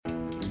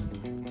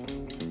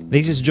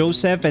This is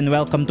Joseph and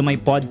welcome to my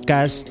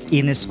podcast,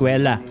 In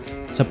Eskwela.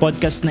 Sa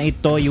podcast na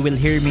ito, you will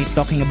hear me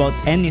talking about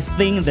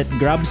anything that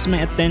grabs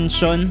my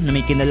attention na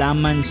may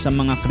kinalaman sa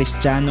mga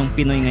Kristiyanong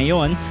Pinoy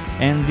ngayon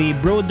and the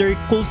broader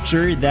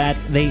culture that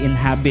they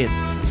inhabit.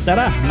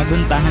 Tara,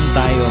 maguntahan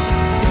tayo.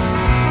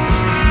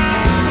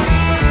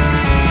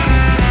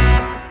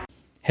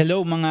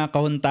 Hello mga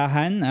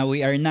kahuntahan,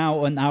 we are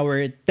now on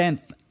our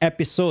 10th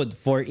episode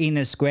for In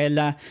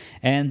Eskwela,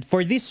 and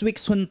for this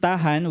week's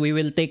huntahan, we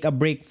will take a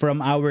break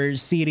from our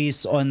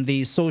series on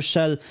the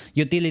social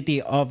utility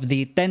of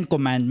the Ten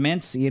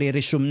Commandments.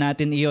 I-resume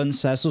natin iyon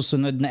sa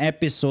susunod na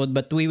episode,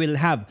 but we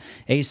will have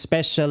a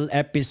special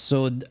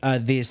episode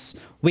this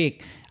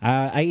week.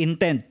 I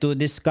intend to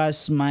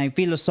discuss my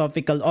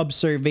philosophical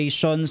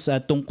observations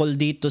tungkol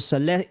dito sa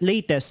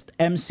latest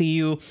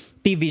MCU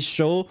TV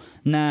show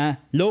na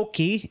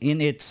Loki in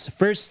its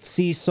first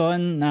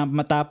season,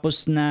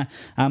 matapos na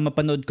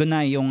mapanood ko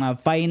na yung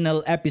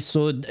final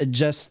episode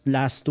just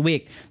last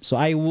week.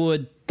 So I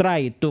would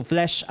try to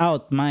flesh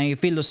out my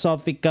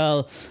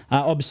philosophical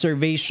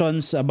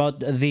observations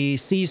about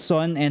the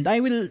season, and I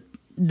will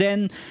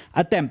then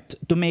attempt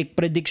to make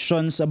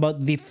predictions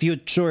about the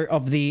future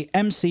of the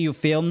MCU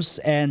films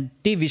and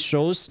TV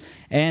shows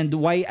and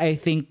why I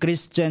think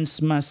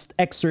Christians must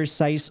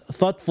exercise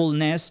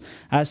thoughtfulness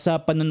sa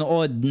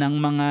panonood ng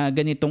mga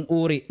ganitong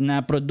uri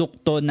na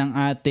produkto ng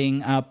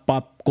ating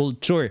pop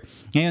culture.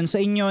 Ngayon, sa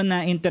inyo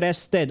na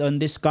interested on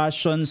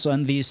discussions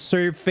on the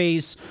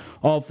surface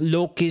of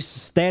Loki's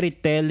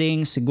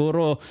storytelling,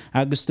 siguro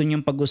gusto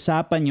niyong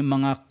pag-usapan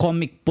yung mga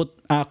comic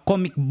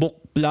book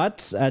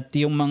plots at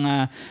yung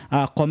mga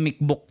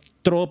comic book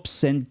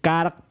tropes and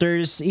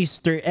characters,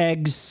 Easter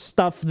eggs,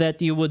 stuff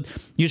that you would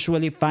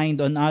usually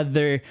find on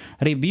other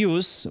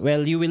reviews.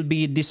 Well, you will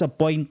be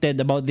disappointed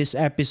about this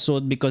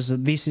episode because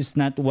this is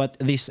not what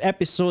this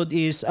episode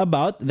is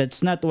about.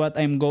 That's not what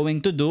I'm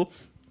going to do.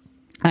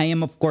 I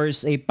am of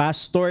course a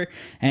pastor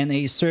and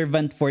a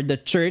servant for the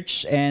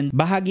church, and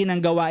bahagi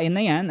ng gawain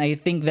na yan, I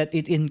think that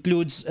it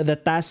includes the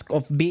task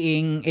of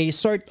being a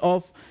sort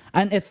of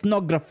an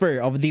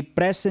ethnographer of the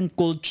present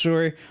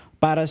culture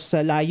para sa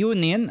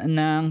layunin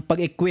ng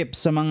pag-equip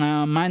sa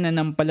mga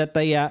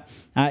mananampalataya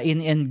in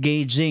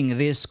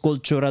engaging these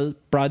cultural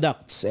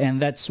products.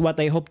 And that's what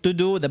I hope to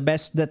do, the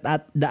best that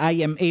I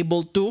am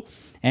able to.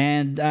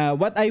 And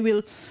what I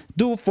will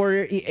do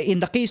in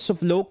the case of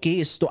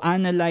Loki is to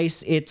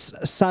analyze its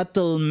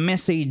subtle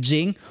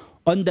messaging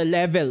on the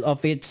level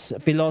of its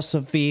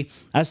philosophy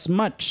as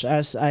much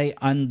as I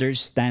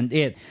understand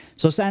it.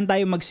 So saan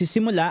tayo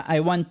magsisimula?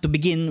 I want to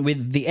begin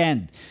with the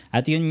end.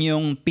 At yun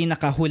yung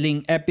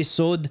pinakahuling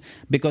episode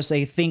because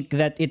I think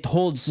that it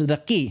holds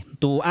the key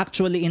to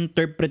actually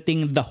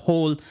interpreting the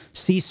whole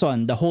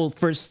season, the whole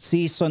first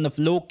season of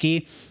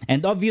Loki.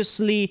 And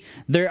obviously,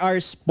 there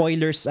are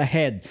spoilers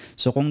ahead.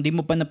 So kung di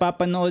mo pa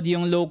napapanood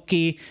yung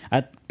Loki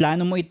at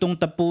plano mo itong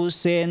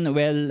tapusin,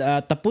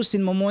 well,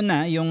 tapusin mo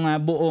muna yung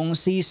buong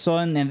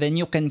season and then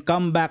you can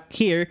come back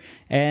here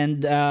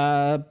and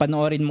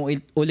panoorin mo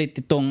ulit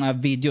itong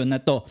video na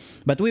to.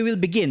 But we will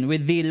begin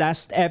with the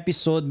last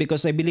episode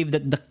because I believe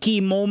that the key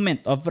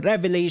moment of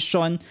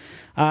revelation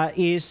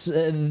is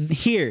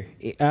here.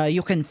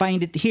 You can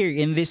find it here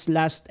in this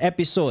last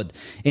episode.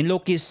 In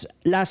Loki's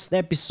last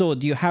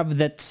episode, you have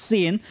that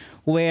scene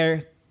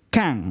where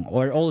Kang,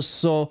 or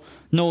also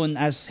known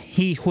as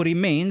He Who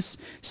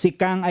Remains, si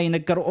Kang ay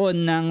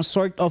nagkaroon ng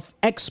sort of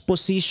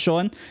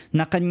exposition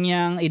na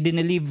kanyang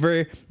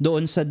i-deliver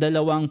doon sa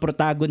dalawang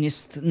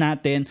protagonist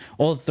natin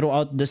all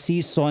throughout the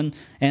season,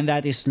 and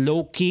that is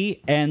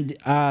Loki and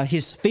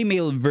his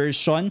female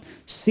version,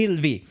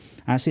 Sylvie.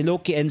 Si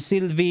Loki and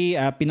Sylvie,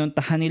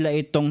 pinuntahan nila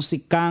itong si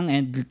Kang,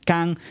 and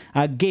Kang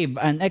gave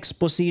an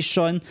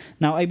exposition.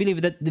 Now, I believe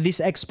that this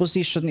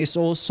exposition is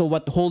also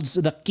what holds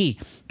the key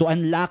to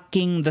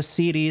unlocking the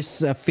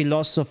series'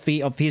 philosophy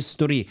of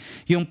history.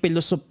 Yung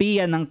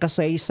filosofiya ng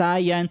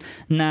kasaysayan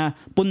na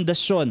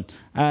pundasyon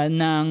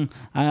ng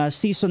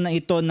season na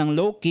ito ng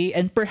Loki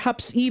and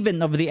perhaps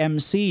even of the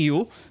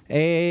MCU,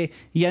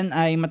 yan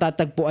ay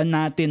matatagpuan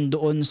natin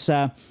doon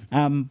sa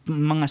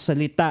mga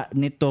salita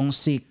nitong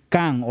si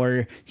Kang,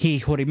 or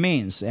He Who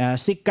Remains.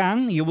 Si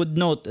Kang, you would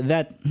note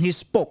that he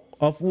spoke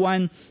of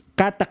one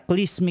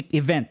cataclysmic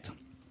event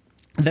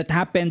that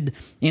happened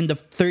in the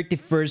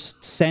 31st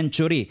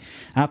century,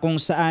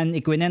 kung saan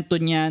ikwinento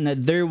niya na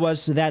there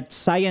was that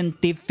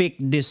scientific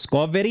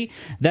discovery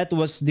that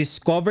was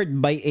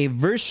discovered by a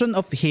version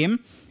of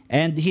him.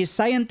 And his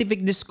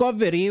scientific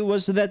discovery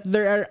was that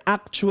there are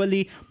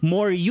actually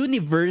more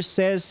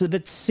universes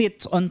that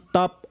sit on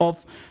top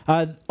of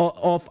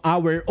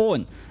our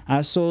own.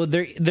 So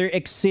there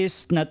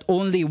exists not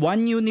only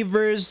one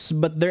universe,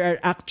 but there are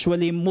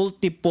actually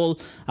multiple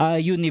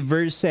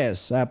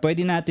universes.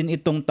 Pwede natin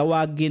itong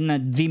tawagin na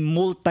the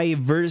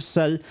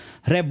multiversal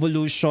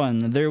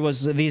revolution. There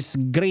was this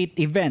great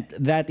event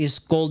that is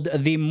called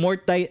the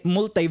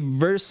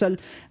multiversal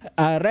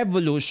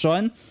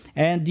revolution.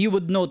 And you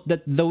would note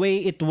that the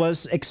way it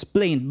was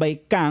explained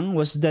by Kang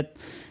was that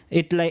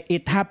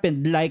it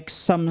happened like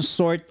some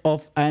sort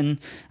of an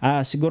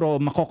siguro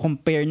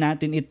mako-compare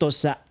natin ito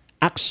sa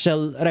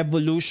actual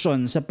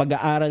revolution sa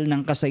pag-aaral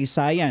ng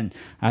kasaysayan.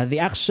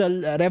 The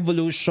actual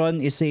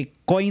revolution is a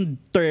coined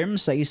term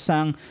sa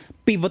isang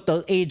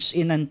pivotal age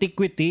in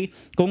antiquity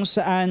kung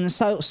saan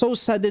so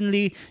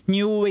suddenly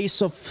new ways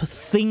of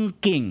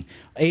thinking,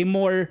 a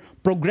more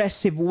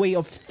progressive way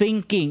of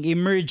thinking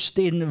emerged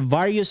in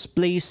various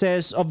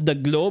places of the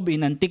globe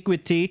in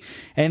antiquity,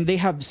 and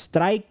they have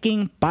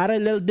striking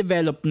parallel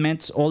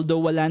developments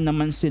although wala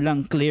naman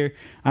silang clear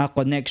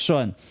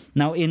connection.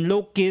 Now in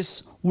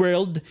Loki's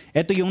world,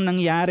 ito yung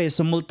nangyari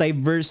sa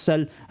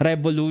multiversal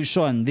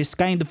revolution. This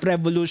kind of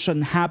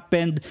revolution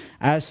happened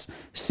as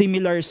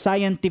similar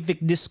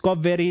scientific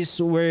discoveries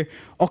were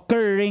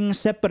occurring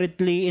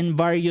separately in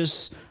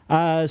various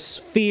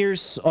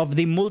spheres of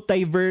the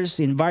multiverse,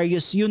 in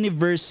various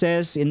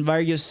universes, in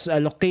various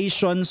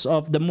locations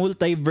of the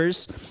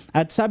multiverse.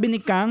 At sabi ni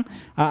Kang,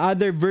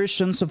 other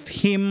versions of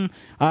him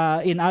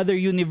in other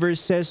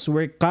universes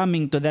were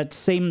coming to that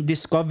same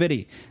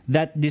discovery.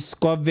 That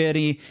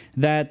discovery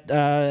that,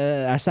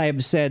 as I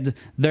have said,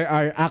 there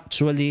are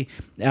actually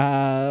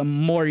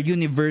more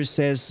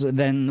universes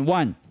than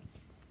one.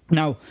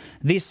 Now,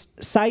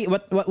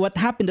 what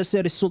happened as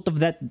a result of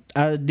that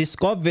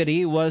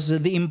discovery was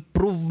the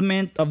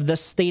improvement of the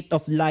state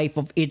of life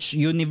of each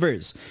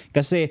universe.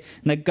 Kasi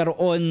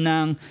nagkaroon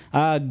ng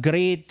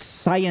great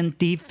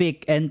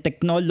scientific and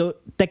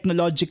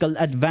technological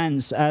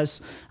advance as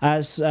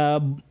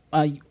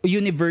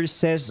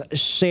universes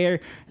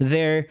share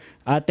their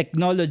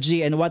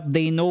technology and what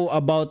they know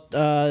about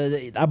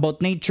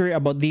nature,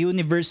 about the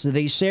universe.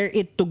 They share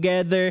it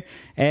together,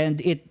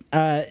 and it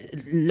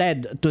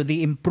led to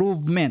the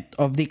improvement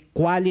of the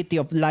quality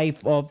of life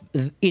of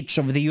each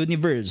of the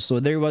universe. So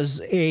there was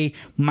a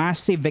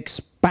massive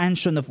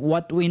expansion of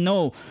what we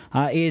know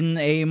in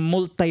a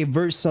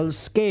multiversal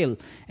scale,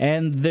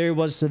 and there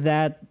was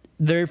that,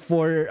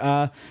 therefore,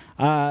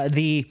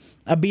 the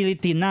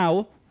ability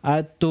now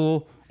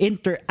to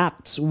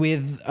interact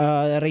with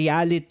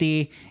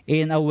reality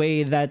in a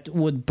way that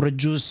would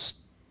produce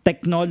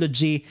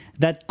technology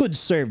that could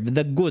serve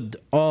the good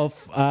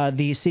of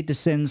the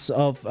citizens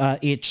of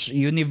each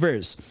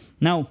universe.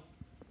 Now,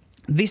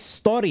 this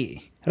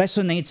story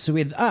resonates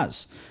with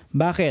us.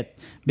 Bakit?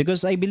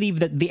 Because I believe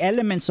that the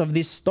elements of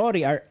this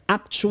story are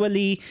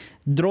actually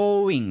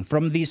drawing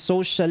from the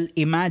social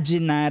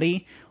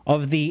imaginary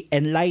of the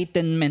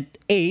Enlightenment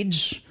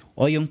age,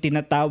 o yung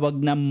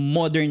tinatawag na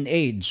modern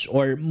age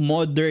or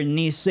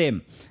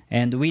modernism.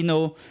 And we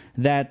know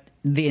that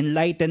the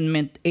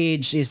Enlightenment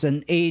age is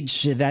an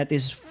age that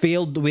is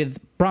filled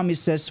with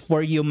promises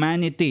for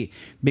humanity,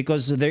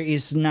 because there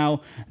is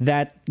now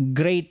that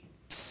great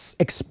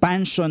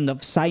expansion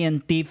of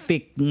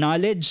scientific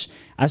knowledge,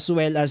 as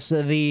well as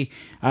the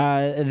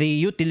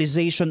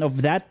utilization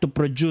of that to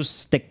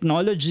produce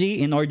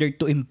technology in order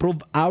to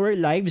improve our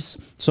lives.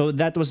 So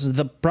that was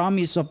the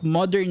promise of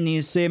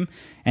modernism,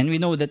 and we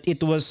know that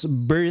it was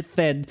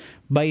birthed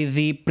by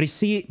the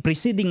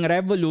preceding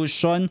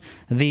revolution,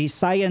 the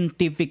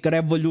scientific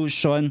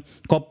revolution,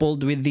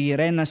 coupled with the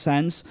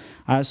Renaissance.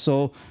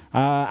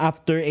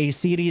 After a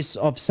series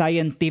of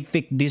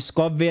scientific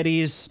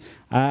discoveries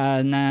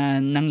na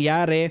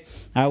nangyari,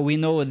 we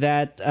know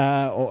that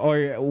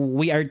or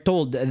we are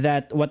told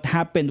that what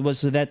happened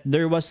was that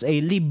there was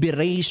a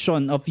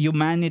liberation of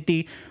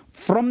humanity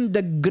from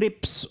the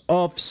grips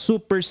of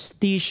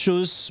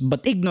superstitious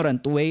but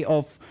ignorant way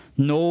of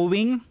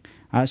knowing.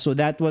 So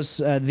that was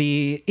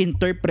the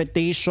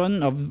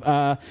interpretation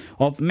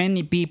of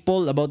many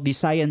people about the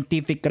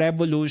scientific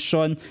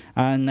revolution.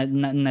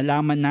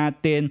 Nalaman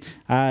natin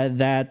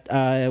that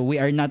we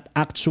are not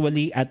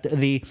actually at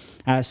the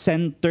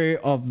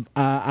center of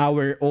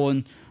our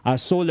own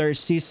solar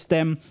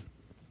system.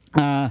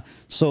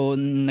 So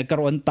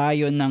nagkaroon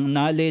tayo ng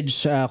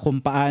knowledge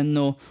kung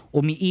paano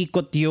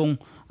umiikot yung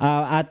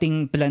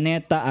ating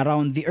planeta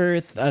around the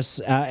Earth,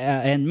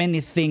 and many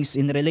things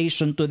in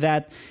relation to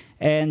that.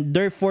 And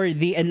therefore,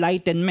 the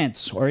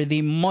Enlightenment or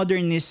the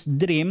modernist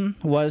dream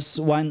was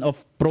one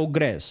of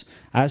progress.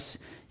 As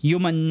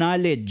human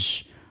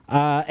knowledge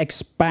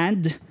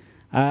expand,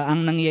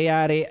 ang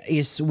nangyayari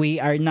is we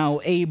are now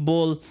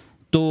able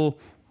to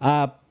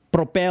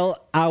propel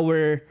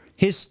our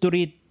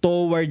history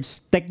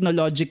towards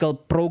technological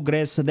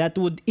progress that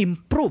would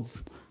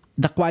improve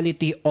the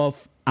quality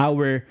of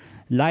our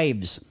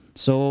lives.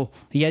 So,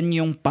 yan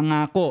yung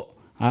pangako.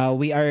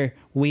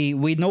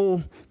 We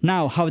know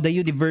now how the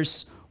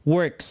universe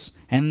works,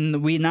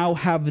 and we now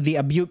have the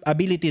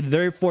ability,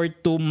 therefore,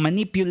 to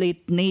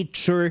manipulate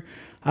nature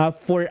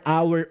for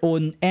our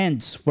own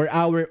ends, for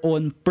our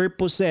own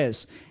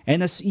purposes.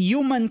 And as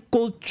human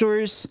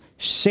cultures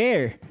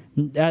share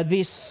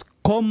this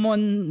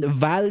common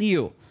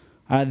value,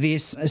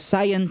 this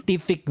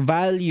scientific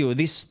value,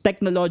 this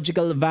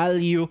technological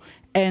value,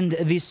 and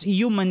this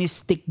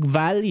humanistic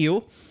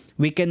value,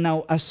 we can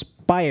now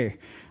aspire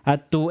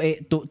to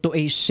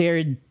a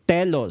shared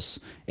telos,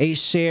 a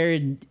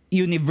shared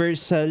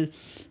universal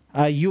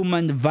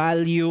human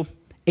value,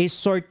 a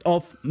sort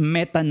of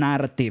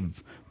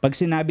meta-narrative. Pag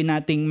sinabi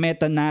nating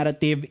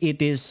meta-narrative,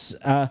 it is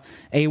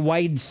a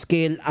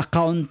wide-scale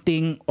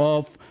accounting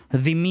of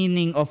the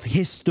meaning of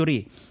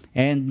history.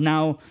 And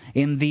now,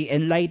 in the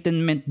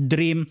Enlightenment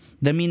dream,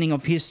 the meaning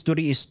of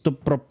history is to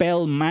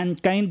propel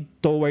mankind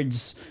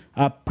towards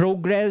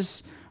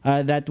progress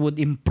that would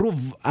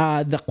improve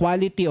the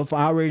quality of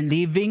our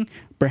living,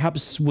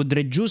 perhaps would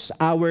reduce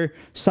our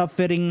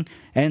suffering,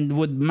 and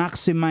would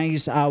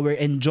maximize our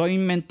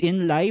enjoyment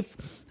in life.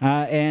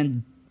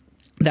 And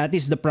that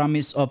is the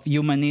promise of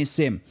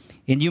humanism.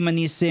 In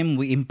humanism,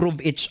 we improve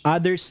each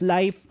other's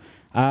life.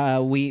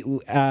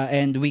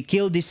 And we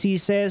kill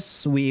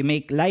diseases. We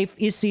make life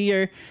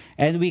easier,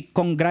 and we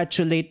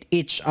congratulate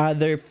each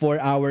other for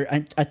our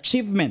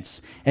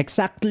achievements.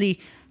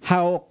 Exactly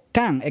how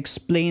Kang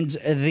explains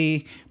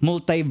the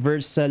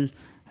multiversal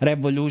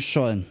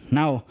revolution.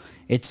 Now,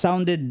 it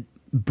sounded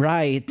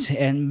bright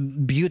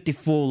and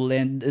beautiful,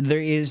 and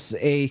there is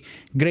a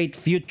great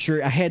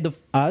future ahead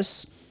of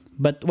us.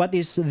 But what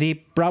is the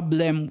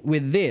problem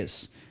with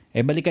this?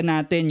 Balikan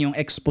natin yung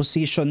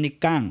exposition ni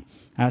Kang.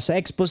 Sa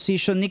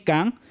exposition ni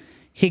Kang,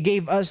 he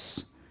gave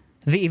us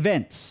the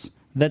events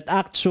that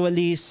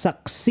actually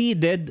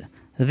succeeded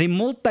the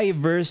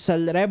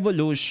multiversal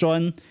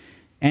revolution,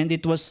 and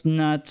it was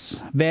not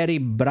very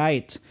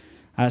bright.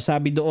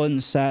 Sabi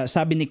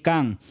ni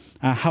Kang,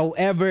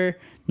 however,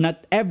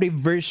 not every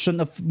version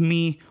of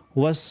me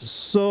was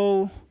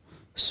so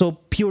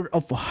pure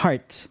of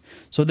heart.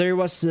 So there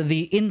was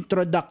the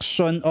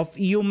introduction of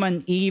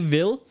human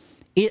evil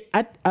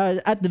at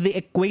the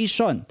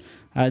equation.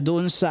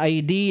 Doon sa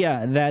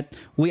idea that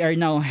we are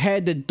now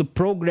headed to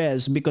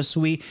progress because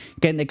we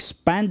can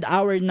expand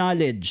our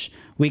knowledge.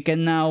 We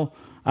can now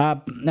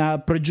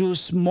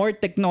produce more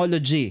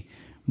technology.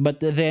 But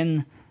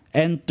then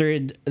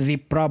entered the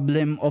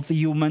problem of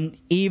human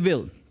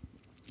evil.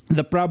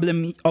 The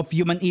problem of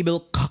human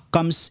evil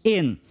comes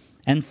in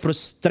and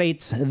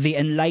frustrates the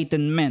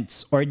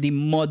Enlightenment or the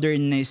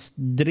modernist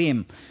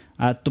dream,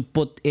 to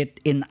put it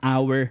in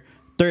our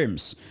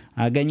terms.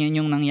 Ganyan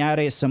yung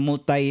nangyari sa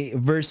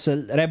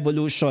multiversal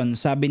revolution.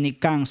 Sabi ni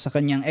Kang sa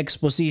kanyang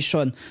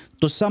exposition,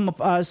 to some of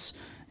us,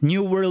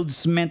 new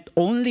worlds meant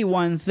only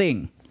one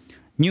thing: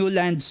 new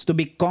lands to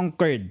be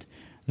conquered.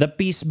 The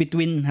peace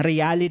between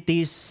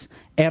realities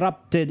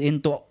erupted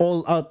into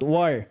all-out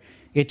war,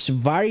 each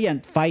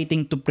variant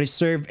fighting to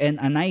preserve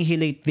and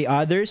annihilate the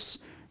others.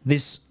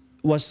 This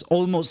was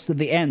almost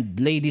the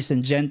end, ladies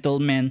and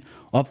gentlemen,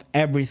 of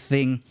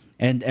everything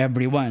and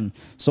everyone.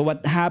 So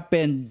what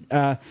happened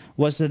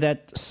was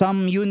that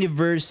some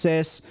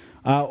universes,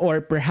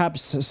 or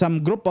perhaps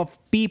some group of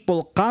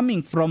people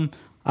coming from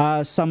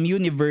some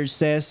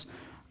universes,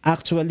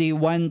 actually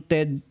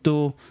wanted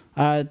to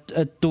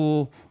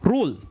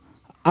rule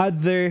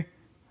other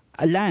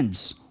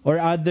lands or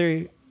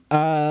other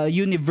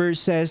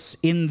universes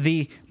in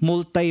the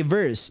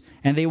multiverse,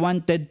 and they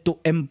wanted to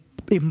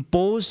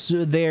impose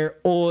their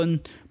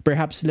own,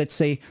 perhaps let's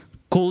say,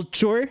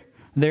 culture,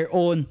 their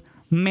own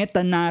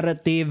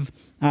meta-narrative,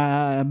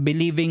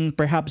 believing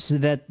perhaps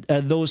that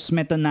those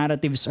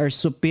meta-narratives are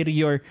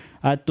superior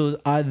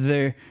to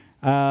other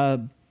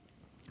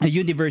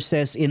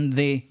universes in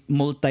the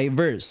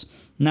multiverse.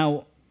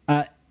 Now,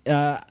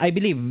 I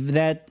believe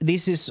that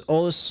this is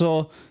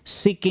also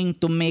seeking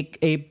to make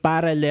a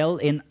parallel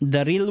in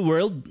the real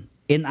world,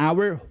 in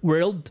our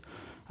world,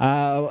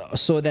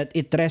 so that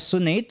it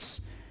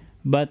resonates.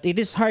 But it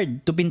is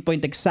hard to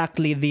pinpoint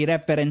exactly the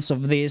reference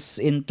of this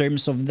in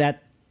terms of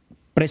that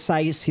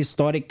precise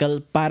historical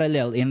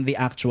parallel in the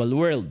actual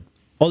world.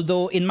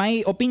 Although, in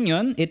my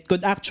opinion, it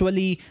could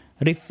actually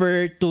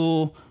refer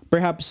to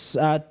perhaps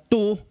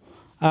two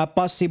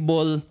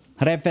possible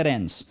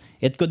reference.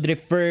 It could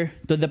refer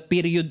to the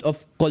period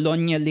of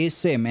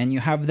colonialism, and you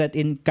have that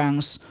in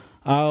Kang's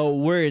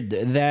word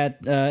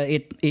that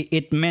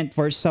it meant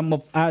for some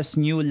of us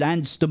new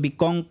lands to be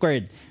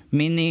conquered,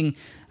 meaning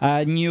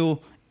new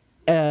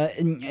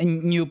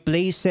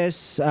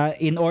places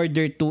in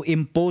order to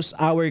impose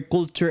our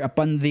culture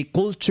upon the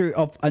culture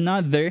of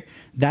another.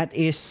 That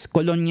is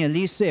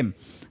colonialism,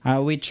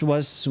 which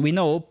was, we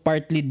know,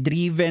 partly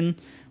driven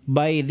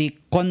by the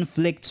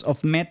conflicts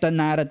of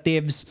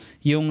meta-narratives,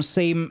 yung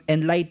same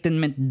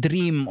Enlightenment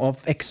dream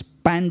of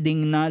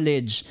expanding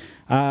knowledge,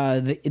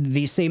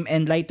 the same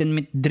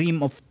Enlightenment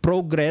dream of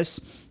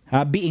progress,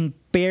 being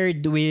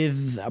paired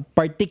with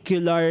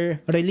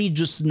particular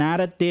religious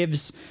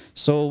narratives.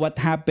 So what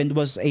happened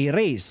was a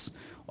race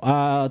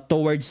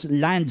towards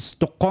lands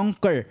to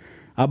conquer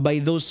by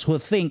those who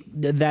think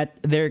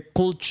that their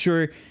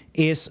culture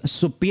is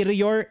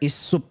superior, is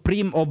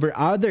supreme over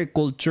other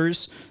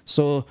cultures.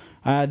 So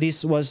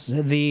this was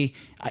the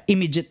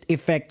immediate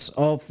effects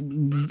of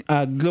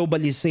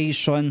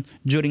globalization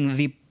during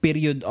the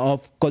period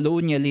of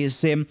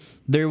colonialism.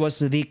 There was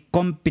the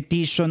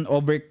competition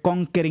over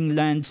conquering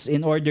lands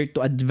in order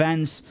to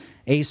advance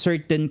a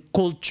certain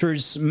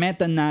culture's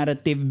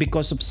meta-narrative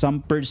because of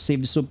some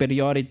perceived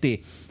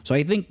superiority. So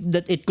I think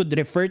that it could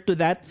refer to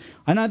that.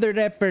 Another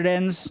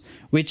reference,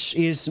 which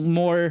is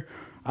more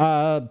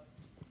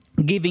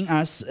giving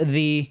us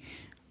the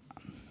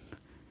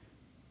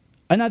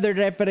another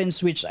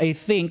reference which I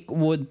think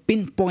would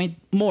pinpoint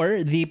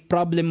more the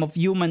problem of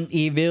human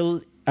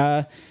evil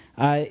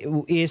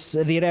is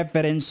the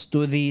reference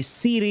to the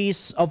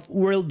series of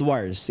world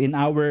wars in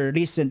our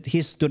recent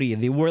history.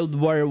 The World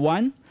War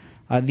I,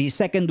 the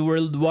Second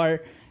World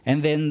War,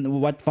 and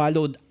then what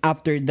followed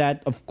after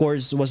that, of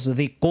course, was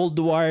the Cold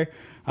War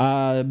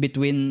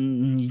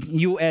between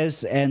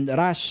US and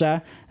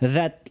Russia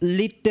that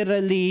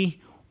literally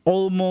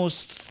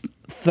almost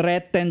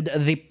threatened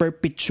the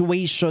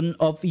perpetuation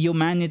of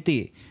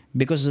humanity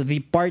because the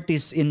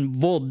parties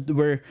involved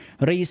were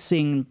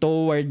racing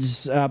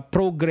towards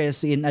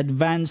progress in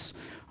advanced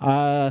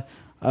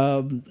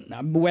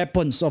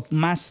weapons of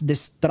mass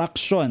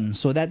destruction.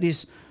 So that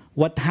is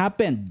what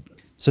happened.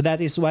 So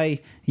that is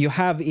why you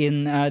have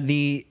in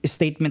the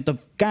statement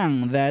of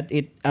Kang that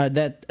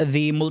that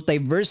the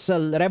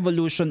multiversal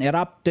revolution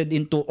erupted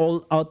into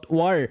all-out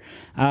war,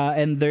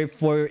 and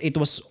therefore it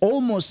was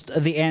almost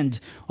the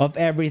end of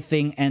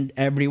everything and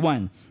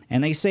everyone.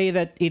 And I say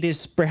that it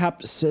is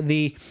perhaps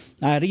a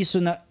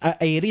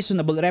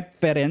reasonable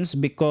reference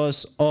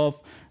because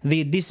of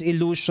the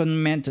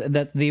disillusionment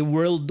that the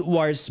world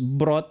wars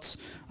brought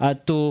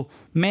to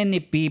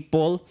many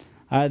people.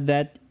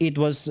 That it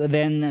was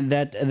then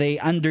that they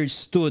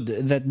understood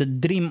that the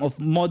dream of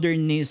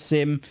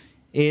modernism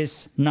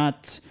is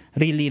not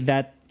really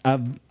that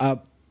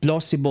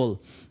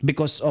plausible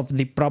because of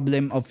the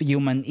problem of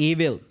human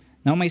evil.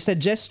 Now, my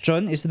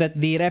suggestion is that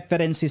the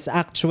reference is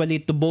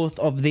actually to both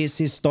of these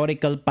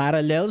historical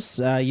parallels,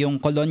 yung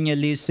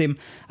colonialism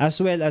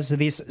as well as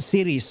this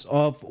series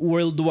of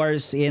world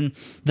wars in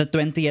the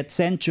 20th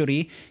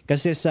century.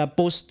 Kasi sa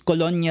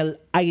post-colonial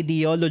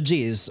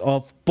ideologies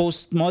of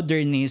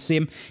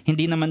postmodernism,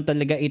 hindi naman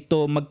talaga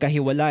ito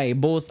magkahiwalay.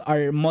 Both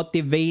are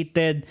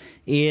motivated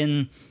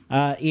in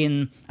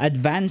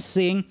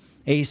advancing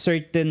a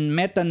certain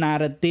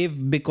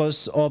meta-narrative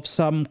because of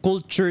some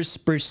cultures'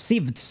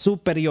 perceived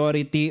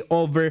superiority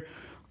over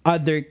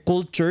other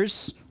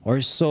cultures, or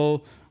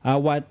so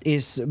what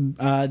is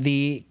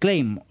the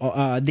claims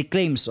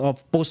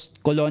of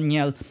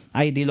post-colonial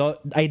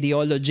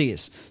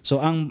ideologies. So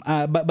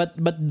but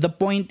the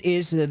point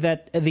is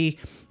that the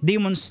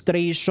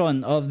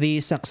demonstration of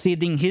the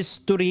succeeding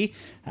history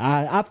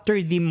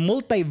after the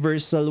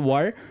multiversal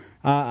war,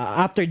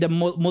 after the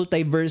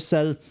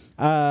multiversal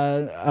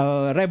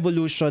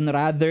revolution,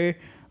 rather,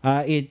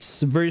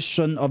 its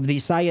version of the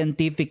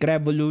scientific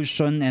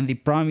revolution and the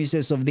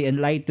promises of the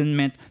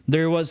Enlightenment,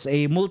 there was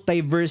a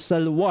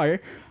multiversal war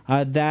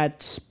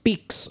that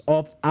speaks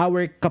of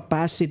our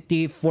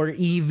capacity for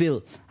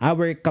evil,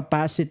 our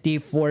capacity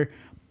for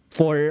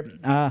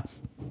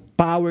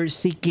power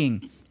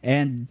seeking,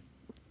 and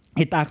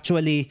it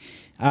actually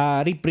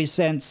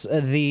represents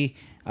the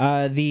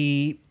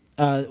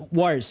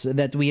wars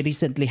that we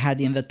recently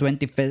had in the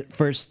 20th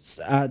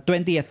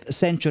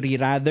century,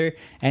 rather,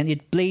 and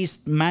it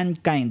placed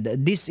mankind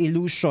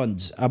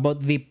disillusioned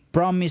about the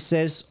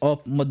promises of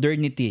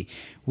modernity.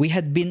 We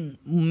had been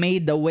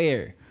made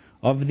aware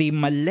of the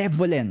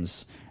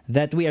malevolence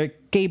that we are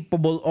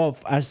capable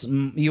of as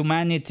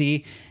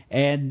humanity,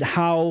 and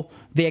how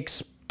the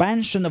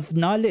expansion of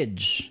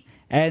knowledge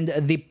and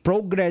the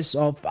progress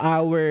of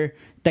our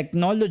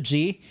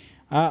technology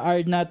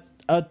are not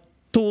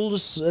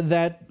tools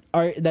that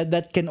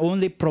can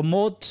only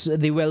promote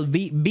the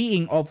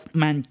well-being of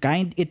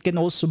mankind. It can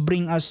also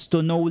bring us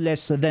to no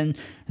less than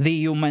the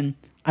human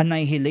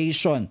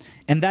annihilation.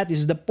 And that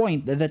is the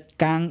point that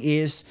Kang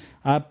is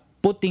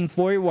putting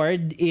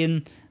forward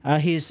in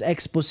his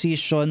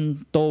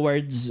exposition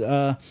towards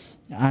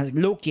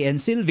Loki and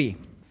Sylvie.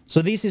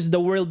 So this is the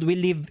world we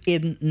live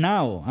in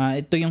now.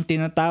 Ito yung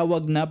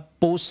tinatawag na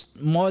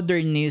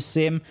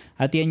postmodernism,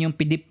 at yan yung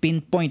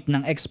pinpoint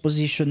ng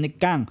exposition ni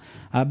Kang,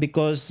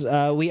 because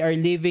we are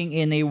living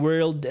in a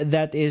world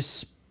that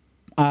is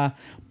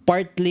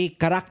partly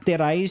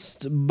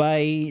characterized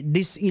by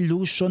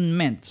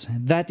disillusionment.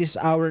 That is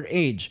our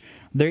age.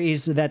 There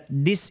is that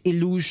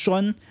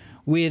disillusion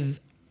with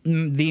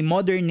the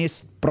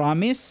modernist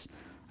promise,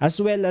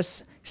 as well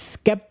as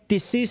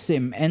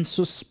skepticism and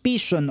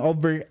suspicion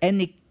over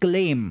any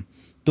claim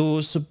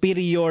to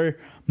superior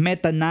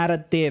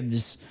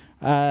meta-narratives,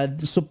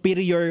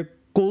 superior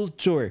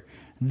culture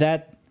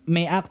that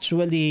may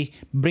actually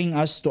bring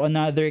us to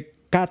another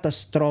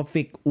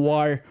catastrophic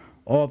war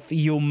of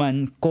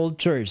human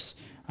cultures.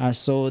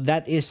 So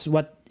that is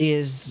what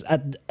is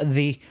at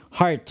the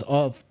heart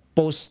of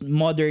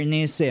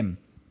postmodernism.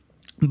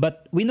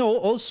 But we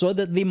know also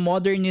that the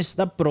modernist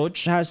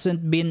approach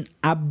hasn't been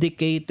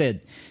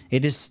abdicated.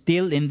 It is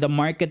still in the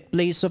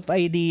marketplace of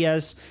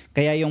ideas,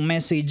 kaya yung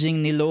messaging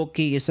ni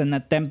Loki is an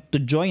attempt to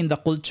join the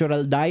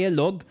cultural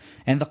dialogue,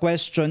 and the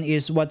question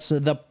is, what's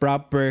the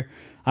proper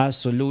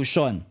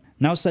solution?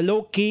 Now sa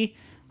Loki,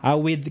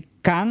 with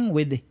Kang,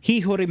 with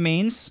He Who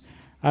Remains,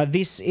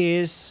 this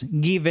is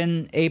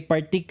given a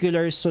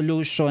particular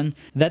solution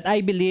that I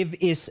believe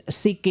is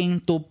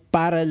seeking to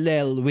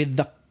parallel with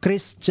the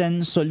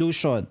Christian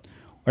solution,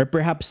 or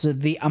perhaps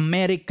the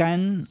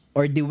American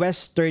or the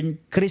Western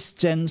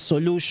Christian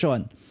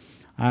solution.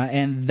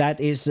 And that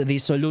is the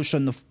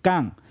solution of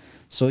Kang.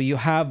 So you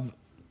have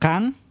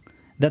Kang,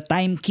 the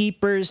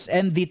timekeepers,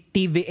 and the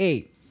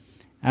TVA.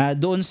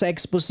 Doon sa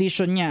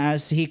exposition niya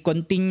as he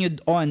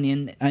continued on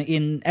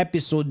in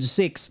episode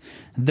 6,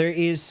 there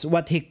is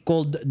what he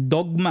called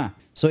dogma.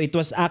 So it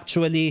was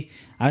actually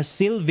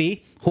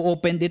Sylvie who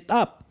opened it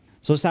up.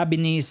 So sabi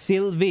ni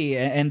Sylvie,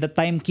 and the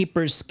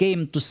timekeepers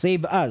came to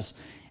save us.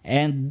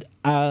 And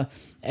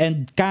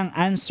Kang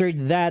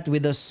answered that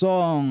with a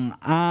song,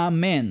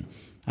 Amen.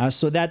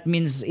 So that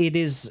means it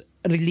is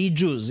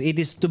religious. It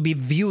is to be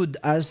viewed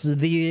as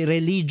the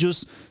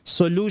religious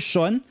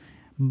solution.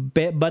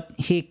 But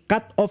he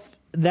cut off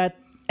that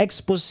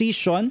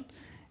exposition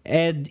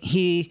and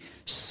he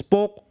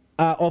spoke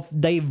of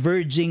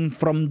diverging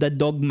from the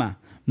dogma.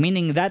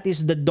 Meaning that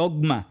is the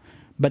dogma,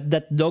 but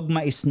that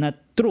dogma is not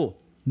true.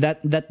 That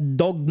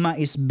dogma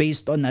is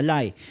based on a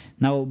lie.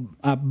 Now,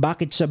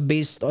 bakit siya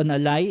based on a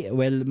lie?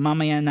 Well,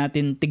 mamaya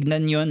natin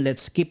tignan yon.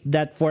 Let's skip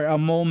that for a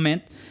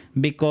moment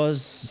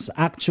because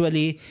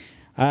actually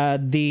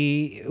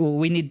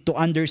we need to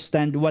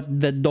understand what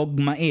the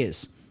dogma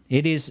is.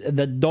 It is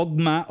the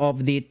dogma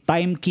of the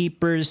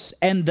timekeepers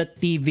and the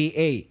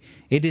TVA.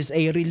 It is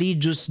a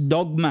religious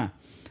dogma,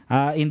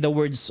 in the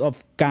words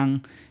of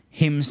Kang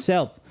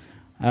himself.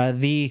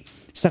 The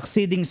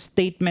succeeding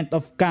statement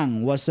of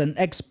Kang was an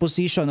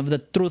exposition of the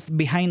truth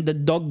behind the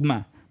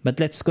dogma. But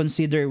let's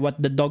consider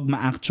what the dogma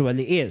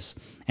actually is.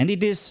 And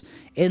it is,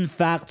 in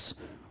fact,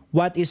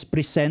 what is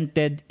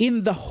presented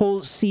in the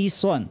whole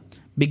season,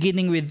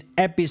 beginning with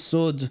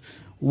episode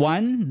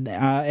 1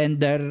 and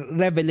the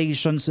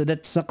revelations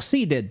that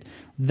succeeded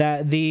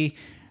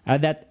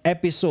that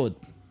episode.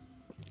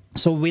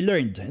 So we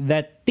learned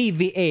that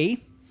TVA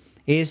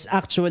is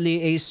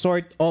actually a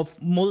sort of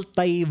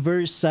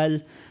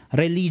multiversal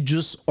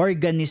religious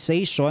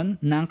organization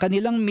na ang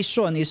kanilang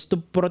mission is to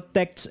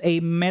protect a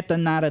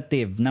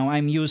meta-narrative. Now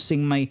I'm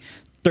using my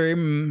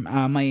term,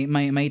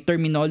 my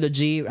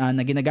terminology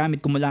na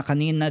ginagamit ko mula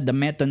kanina, the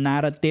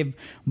meta-narrative,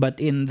 but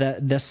in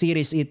the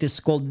series it is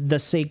called the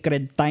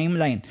sacred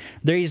timeline.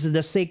 There is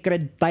the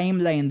sacred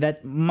timeline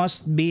that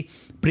must be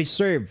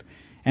preserved.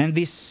 And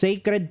this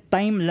sacred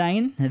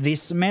timeline,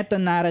 this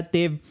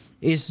meta-narrative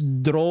is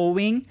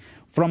drawing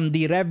from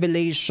the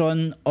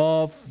revelation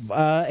of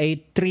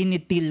a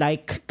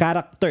Trinity-like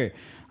character.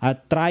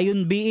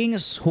 Triune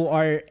beings who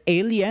are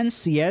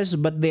aliens, yes,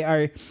 but they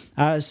are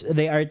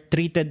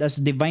treated as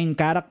divine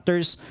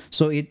characters.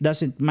 So it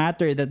doesn't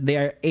matter that they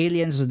are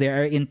aliens; they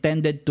are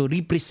intended to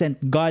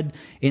represent God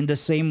in the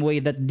same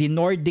way that the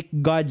Nordic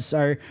gods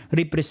are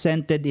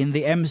represented in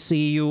the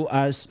MCU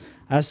as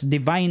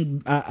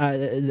divine,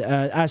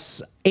 as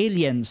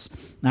aliens.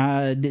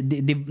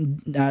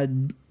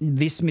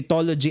 This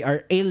mythology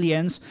are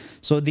aliens.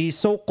 So the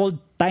so-called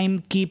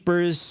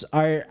timekeepers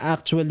are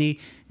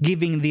actually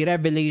giving the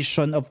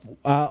revelation of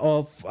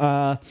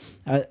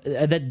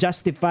that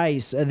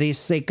justifies this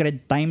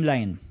sacred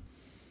timeline.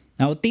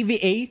 Now,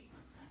 TVA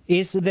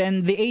is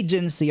then the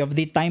agency of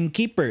the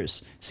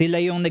timekeepers. Sila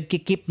yung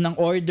nagkikip ng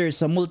order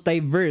sa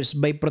multiverse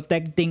by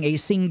protecting a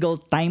single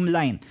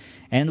timeline.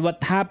 And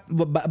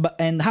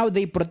and how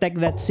they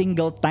protect that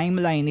single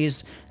timeline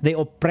is they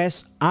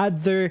oppress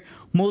other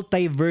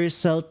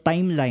multiversal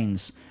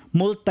timelines,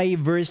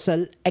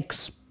 multiversal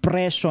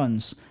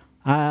expressions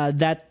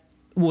that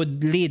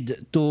would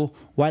lead to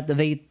what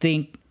they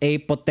think a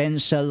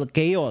potential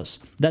chaos,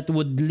 that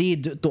would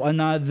lead to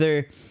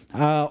another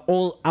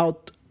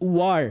all-out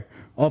war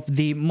of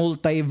the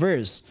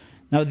multiverse.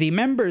 Now, the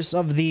members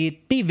of the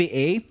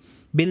TVA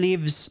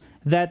believes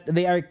that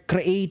they are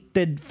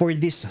created for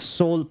this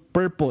sole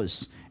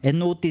purpose. And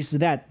notice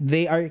that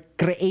they are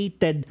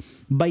created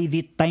by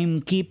the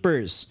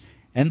timekeepers.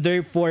 And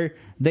therefore,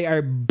 they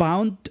are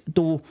bound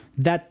to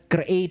that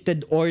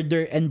created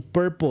order and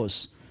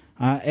purpose.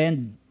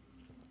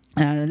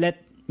 Let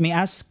me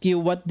ask you,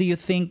 what do you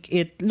think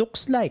it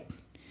looks like?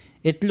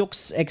 It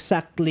looks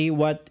exactly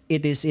what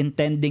it is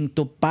intending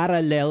to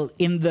parallel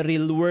in the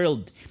real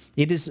world.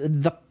 It is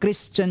the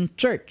Christian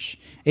church.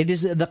 It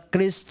is the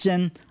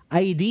Christian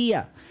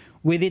idea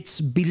with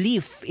its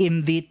belief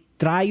in the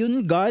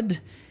triune God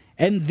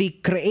and the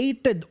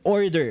created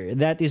order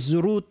that is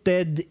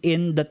rooted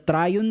in the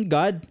triune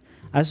God,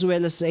 as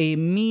well as a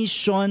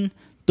mission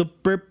to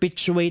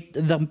perpetuate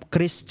the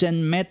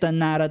Christian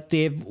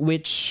meta-narrative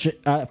which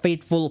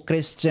faithful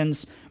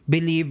Christians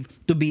believe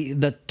to be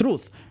the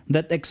truth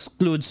that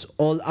excludes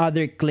all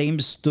other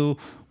claims to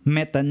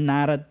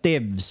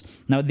meta-narratives.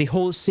 Now, the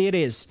whole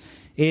series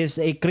is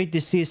a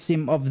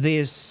criticism of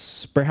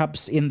this,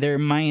 perhaps in their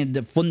mind,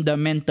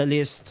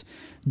 fundamentalist,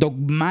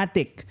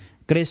 dogmatic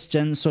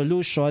Christian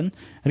solution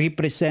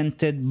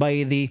represented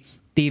by the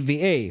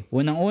TVA.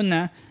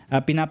 Unang-una,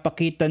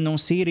 pinapakita nung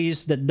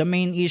series that the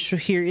main issue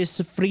here is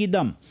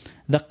freedom.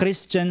 The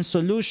Christian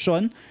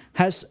solution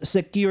has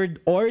secured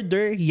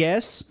order,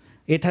 yes,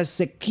 it has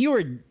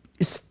secured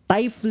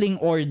stifling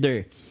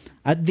order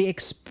at the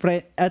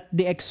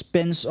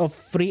expense of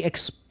free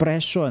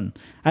expression,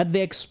 at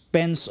the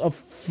expense of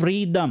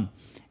freedom.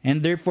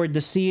 And therefore,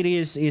 the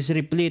series is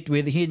replete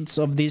with hints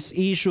of these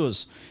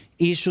issues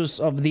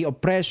of the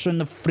oppression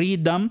of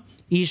freedom,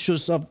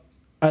 issues of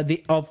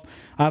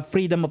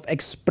freedom of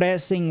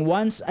expressing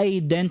one's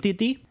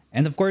identity.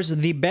 And of course,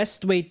 the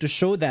best way to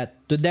show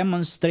that, to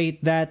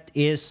demonstrate that,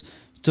 is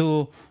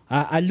to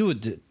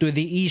allude to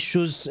the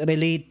issues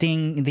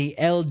relating the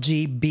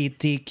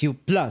LGBTQ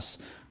plus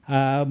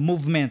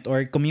movement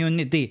or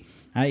community.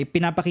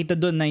 Ipinapakita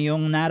doon na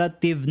yung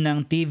narrative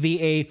ng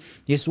TVA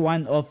is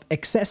one of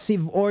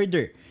excessive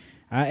order,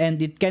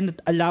 and it cannot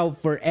allow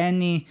for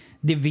any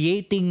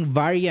deviating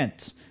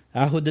variants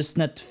who does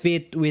not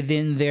fit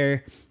within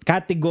their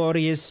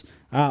categories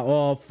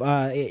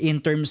in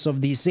terms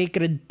of the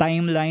sacred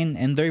timeline,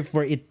 and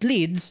therefore it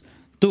leads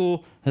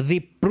to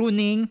the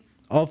pruning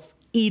of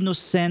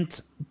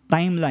innocent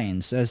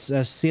timelines, as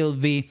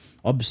Sylvie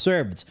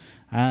observed.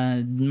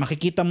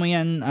 Makikita mo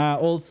yan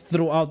all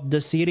throughout the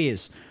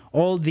series.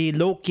 All the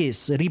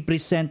Lokis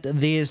represent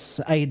this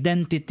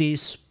identity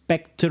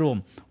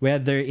spectrum,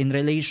 whether in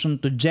relation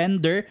to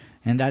gender,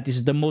 and that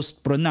is the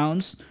most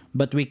pronounced,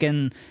 but we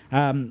can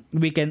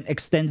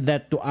extend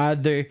that to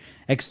other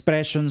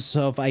expressions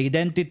of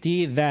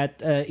identity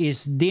that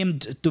is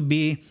deemed to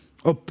be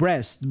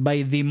oppressed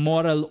by the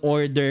moral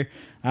order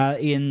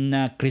in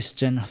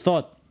Christian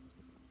thought.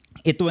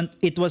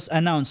 It was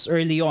announced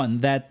early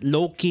on that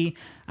Loki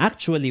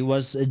actually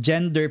was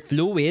gender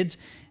fluid,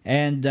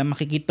 and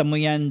makikita mo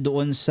yan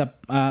doon sa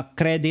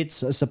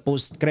credits, sa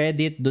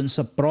post-credit, doon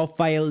sa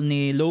profile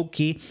ni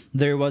Loki,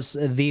 there was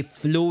the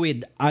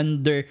fluid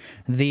under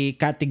the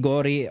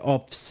category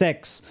of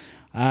sex.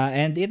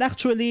 And it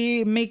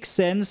actually makes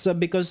sense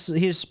because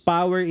his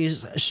power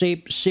is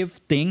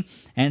shape-shifting,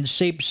 and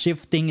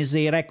shape-shifting is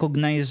a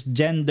recognized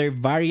gender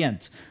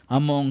variant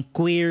among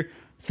queer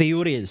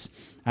theories.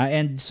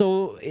 And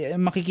so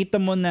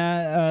makikita mo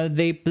na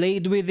they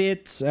played with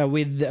it,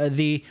 with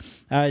the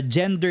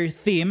gender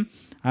theme.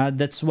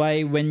 That's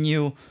why when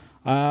you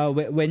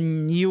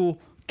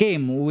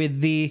came with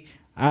the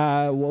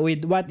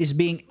with what is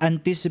being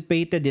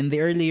anticipated in the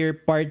earlier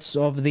parts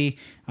of the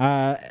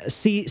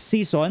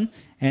season,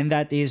 and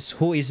that is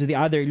who is the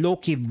other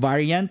Loki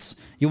variants,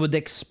 you would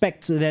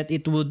expect that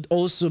it would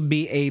also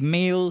be a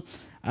male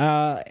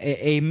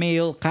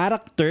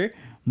character.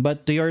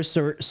 But to your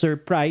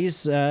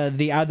surprise,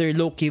 the other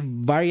Loki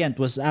variant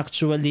was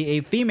actually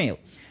a female.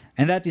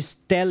 And that is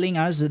telling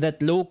us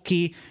that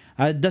Loki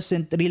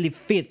doesn't really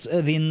fit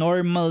the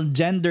normal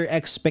gender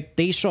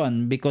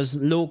expectation, because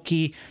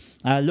Lokis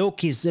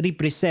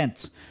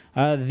represent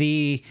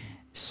the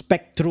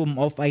spectrum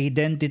of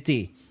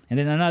identity. And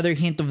then another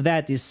hint of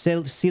that is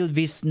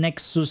Sylvie's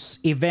Nexus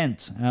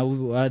event.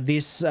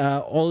 This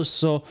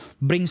also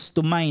brings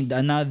to mind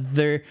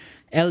another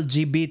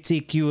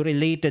LGBTQ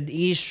related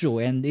issue,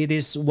 and it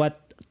is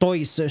what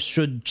toys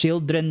should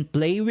children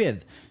play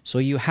with. So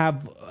you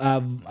have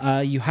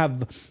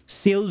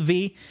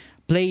Sylvie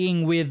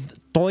playing with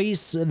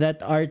toys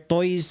that are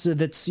toys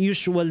that's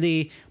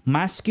usually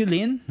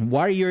masculine,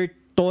 warrior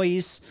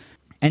toys,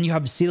 and you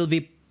have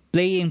Sylvie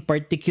playing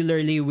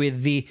particularly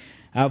with the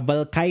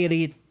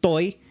Valkyrie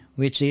toy,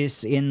 which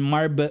is in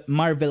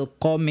Marvel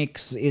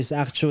Comics is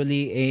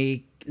actually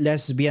a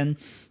lesbian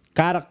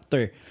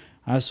character.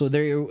 So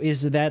there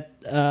is that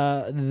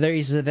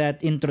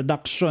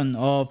introduction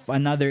of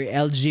another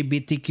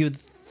LGBTQ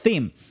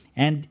theme,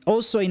 and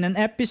also in an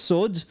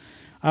episode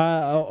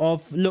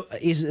of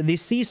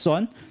this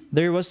season,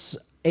 there was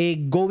a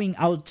going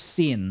out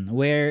scene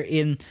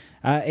wherein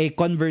a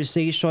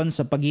conversation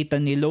sa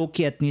pagitan ni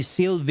Loki at ni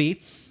Sylvie.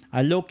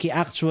 Loki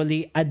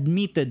actually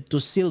admitted to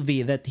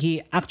Sylvie that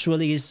he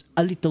actually is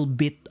a little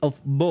bit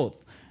of both,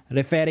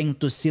 referring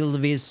to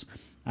Sylvie's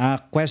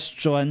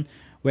question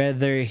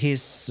whether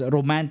his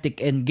romantic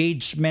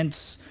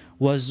engagements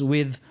was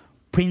with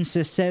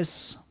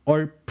princesses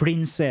or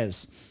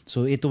princes.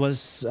 So it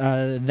was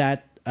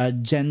that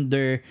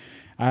gender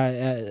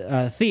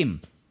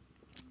theme.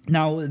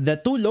 Now, the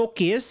two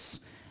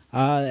Lokis,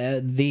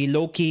 the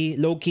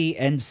Loki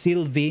and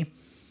Sylvie,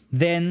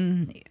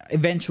 then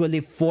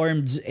eventually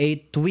formed a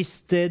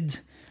twisted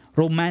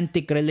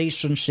romantic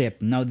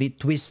relationship. Now, the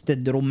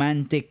twisted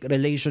romantic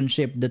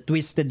relationship, the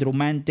twisted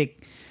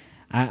romantic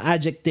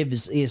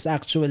adjectives is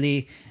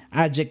actually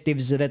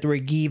adjectives that were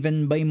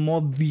given by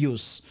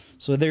Mobius.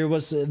 So there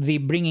was the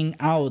bringing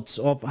out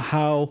of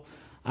how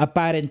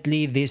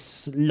apparently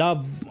this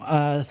love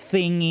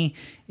thingy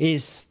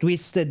is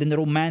twisted and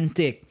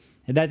romantic.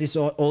 That is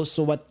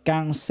also what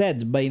Kang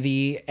said by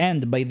the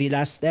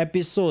last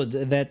episode,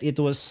 that it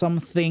was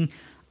something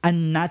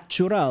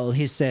unnatural,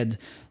 he said.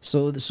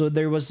 So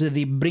there was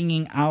the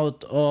bringing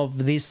out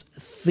of this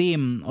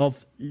theme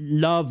of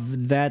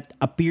love that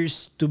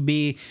appears to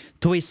be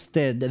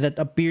twisted, that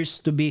appears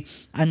to be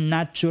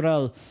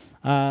unnatural,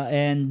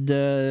 and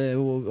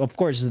of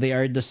course they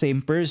are the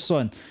same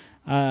person,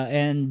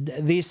 and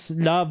this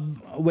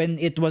love, when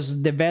it was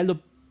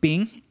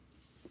developing,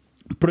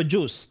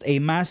 produced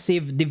a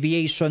massive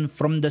deviation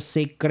from the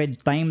sacred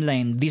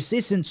timeline. This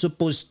isn't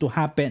supposed to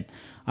happen.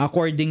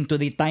 According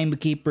to the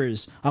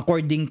timekeepers,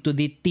 according to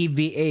the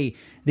TVA,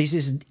 this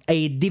is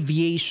a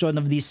deviation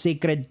of the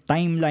sacred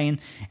timeline,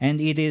 and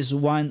it is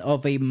one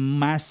of a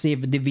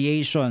massive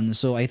deviation.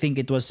 So I think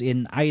it was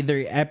in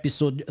either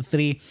episode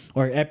 3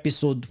 or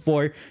episode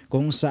 4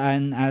 kung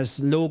saan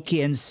as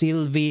Loki and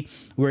Sylvie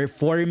were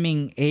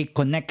forming a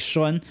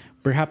connection,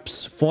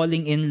 perhaps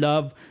falling in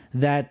love,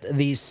 that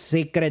the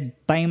sacred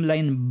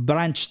timeline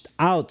branched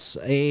out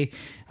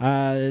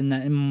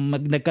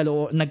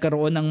nagkaroon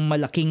ng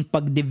malaking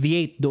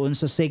pag-deviate doon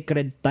sa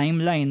sacred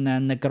timeline na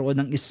nagkaroon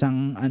ng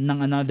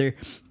another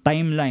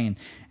timeline,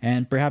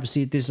 and perhaps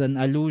it is an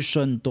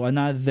allusion to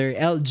another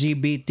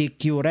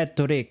LGBTQ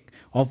rhetoric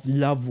of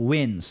love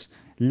wins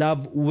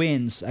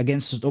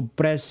against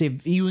oppressive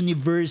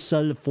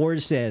universal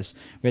forces,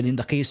 well, in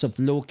the case of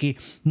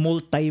Loki,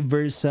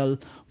 multiversal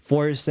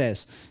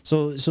forces.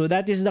 So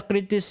that is the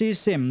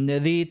criticism.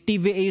 The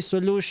TVA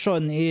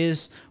solution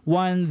is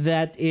one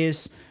that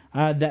is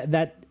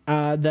that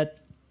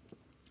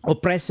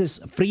oppresses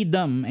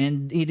freedom,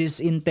 and it is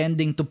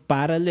intending to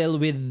parallel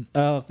with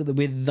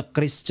the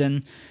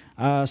Christian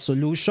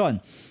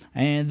solution.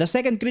 And the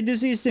second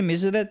criticism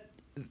is that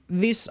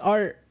these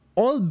are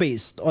all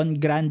based on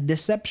grand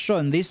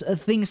deception. These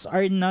things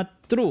are not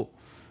true.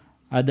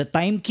 The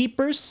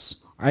timekeepers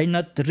are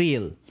not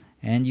real.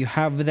 And you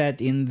have that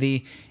in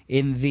the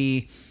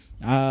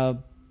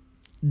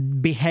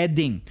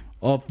beheading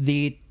of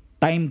the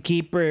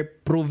timekeeper,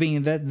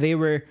 proving that they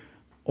were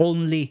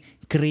only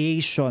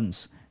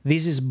creations.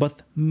 This is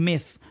but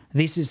myth.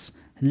 This is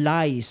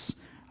lies.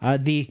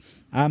 The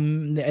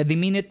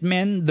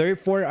Minutemen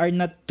therefore are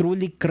not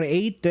truly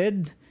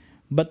created,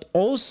 but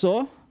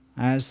also,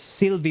 as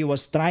Sylvie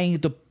was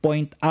trying to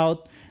point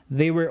out,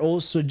 they were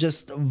also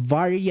just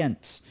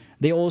variants.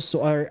 They also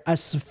are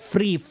as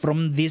free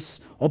from this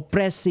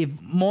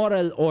oppressive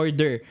moral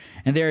order,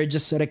 and they are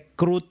just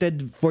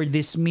recruited for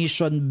this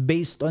mission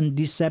based on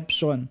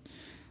deception.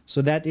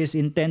 So that is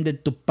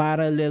intended to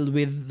parallel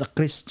with the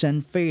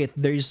Christian faith.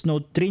 There is no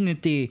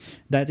Trinity.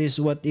 That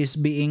is what is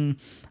being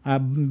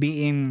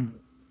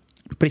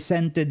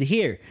presented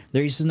here.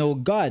 There is no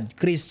God.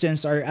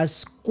 Christians are as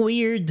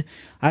squared,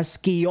 as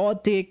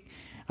chaotic,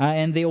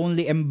 and they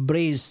only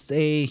embraced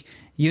a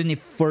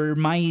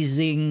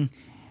uniformizing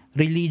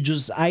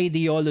religious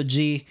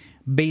ideology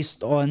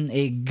based on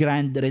a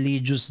grand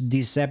religious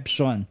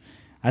deception.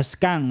 As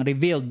Kang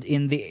revealed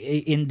in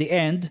the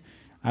end,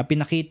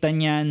 pinakita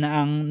niya na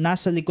ang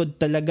nasa likod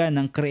talaga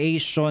ng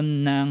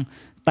creation ng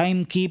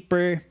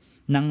timekeeper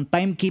and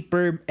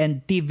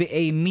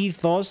TVA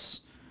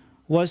mythos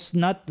was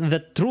not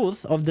the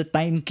truth of the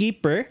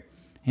timekeeper.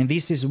 And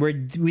this is where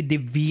we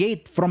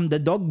deviate from the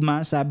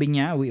dogma. Sabi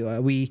niya,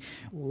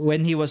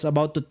 when he was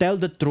about to tell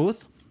the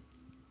truth,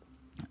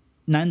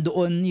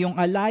 nandoon yung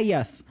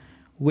Alayath,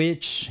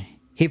 which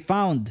he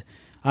found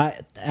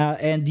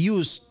and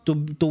used to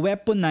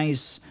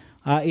weaponize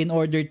in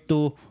order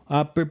to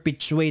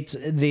perpetuate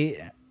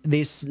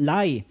this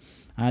lie.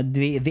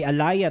 The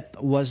Alayath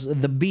was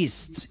the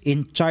beast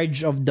in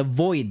charge of the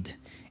void,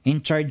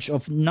 in charge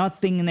of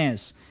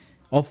nothingness,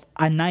 of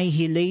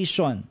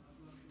annihilation.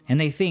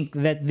 And I think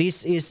that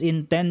this is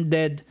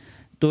intended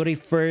to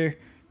refer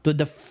to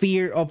the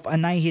fear of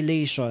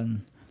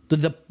annihilation, to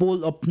the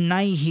pull of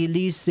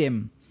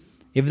nihilism.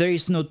 If there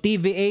is no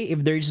TVA,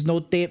 if there is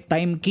no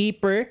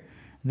timekeeper,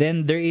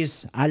 then there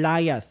is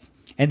Alayath.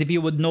 And if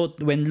you would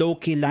note, when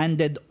Loki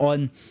landed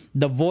on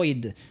the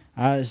void,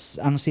 as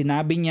ang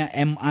sinabi niya,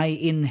 am I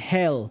in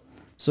hell?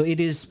 So it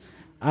is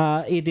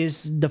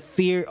the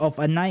fear of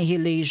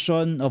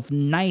annihilation, of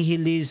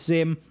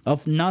nihilism,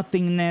 of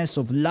nothingness,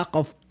 of lack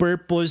of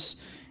purpose.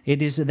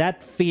 It is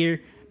that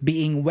fear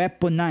being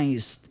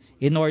weaponized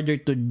in order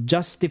to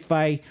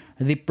justify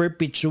the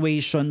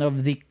perpetuation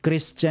of the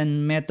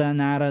Christian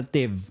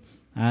meta-narrative.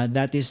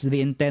 That is the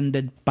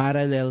intended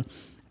parallel,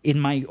 in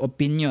my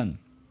opinion.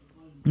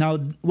 Now,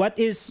 what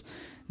is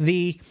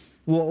the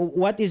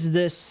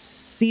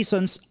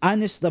seasons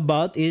honest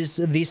about is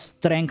the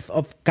strength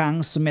of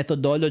Kang's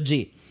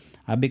methodology,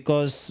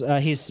 because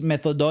his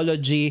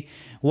methodology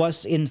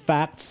was in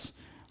fact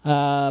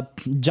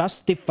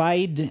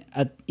justified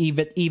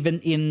even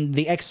in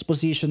the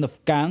exposition of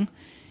Kang,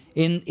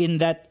 in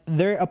that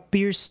there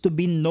appears to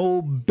be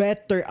no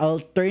better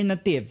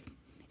alternative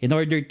in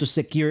order to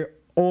secure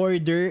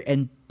order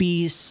and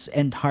peace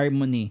and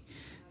harmony.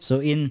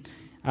 So in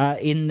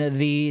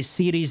the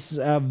series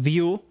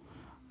view,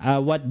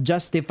 what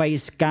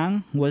justifies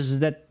Kang was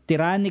that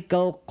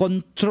tyrannical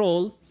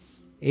control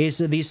is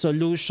the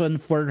solution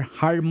for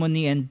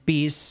harmony and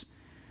peace,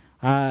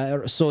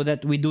 so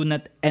that we do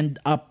not end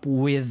up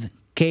with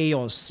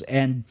chaos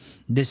and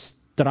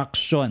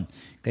destruction.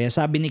 Kaya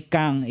sabi ni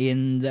Kang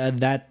in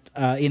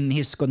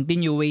his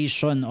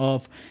continuation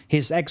of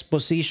his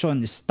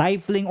exposition,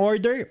 stifling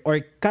order or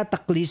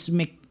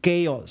cataclysmic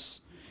chaos.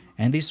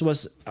 And this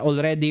was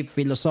already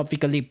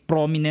philosophically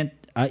prominent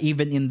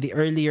even in the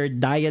earlier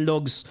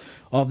dialogues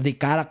of the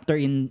character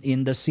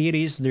in the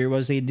series, there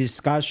was a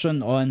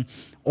discussion on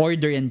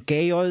order and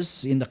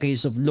chaos in the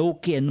case of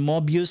Loki and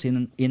Mobius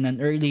in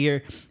an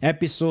earlier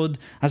episode,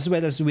 as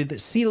well as with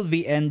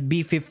Sylvie and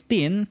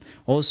B-15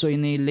 also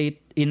in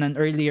an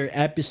earlier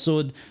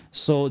episode.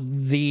 So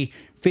the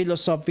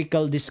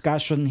philosophical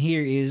discussion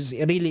here is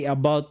really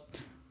about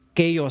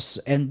chaos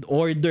and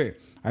order.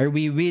 Are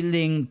we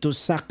willing to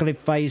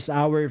sacrifice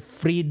our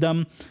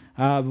freedom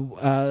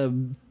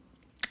under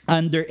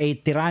a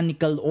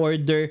tyrannical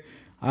order,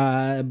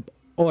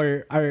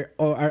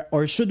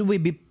 or should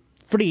we be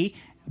free,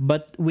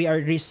 but we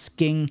are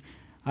risking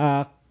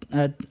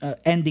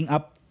ending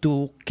up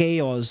to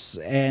chaos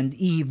and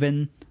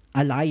even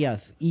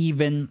Goliath,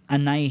 even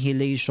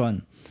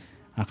annihilation?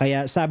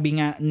 Kaya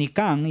sabi nga ni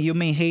Kang, you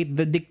may hate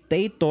the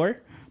dictator,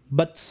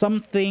 but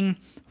something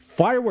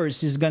far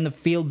worse is gonna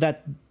fill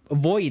that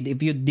void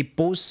if you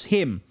depose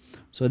him.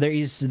 So there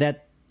is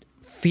that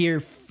fear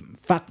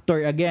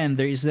factor again.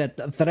 There is that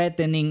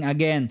threatening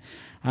again.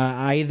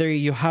 Either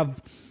you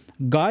have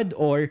God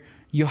or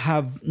you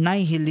have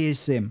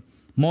nihilism,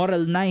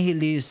 moral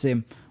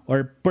nihilism,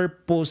 or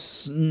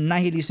purpose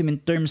nihilism in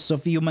terms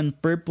of human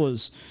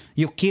purpose.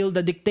 You kill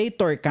the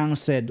dictator, Kang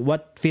said.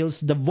 What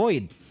fills the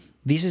void?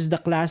 This is the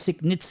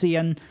classic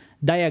Nietzschean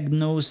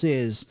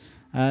diagnosis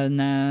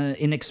na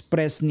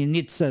inexpress ni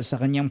Nietzsche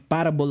sa kanyang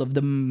parable of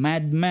the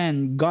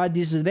madman. God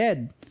is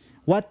dead.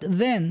 What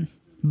then?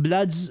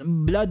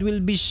 Blood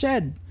will be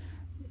shed.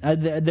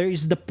 There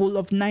is the pool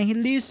of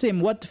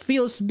nihilism. What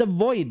fills the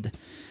void?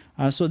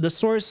 So the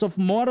source of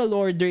moral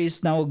order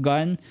is now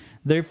gone.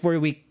 Therefore,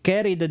 we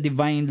carry the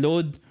divine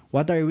load.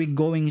 What are we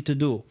going to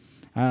do?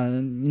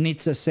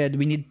 Nietzsche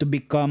said we need to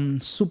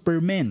become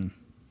supermen,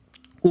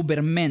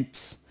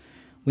 Ubermensch.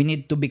 We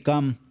need to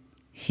become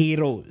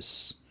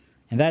heroes.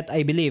 And that,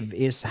 I believe,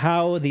 is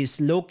how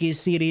this Loki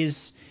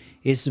series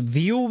is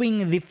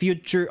viewing the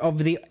future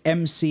of the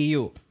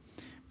MCU.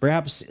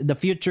 Perhaps the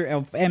future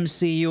of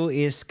MCU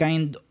is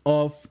kind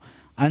of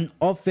an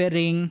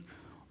offering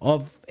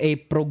of a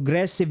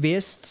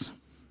progressivist,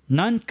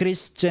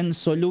 non-Christian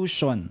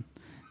solution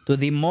to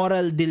the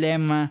moral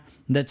dilemma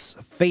that's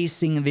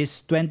facing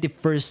this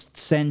 21st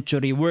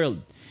century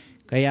world.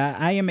 Kaya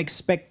I am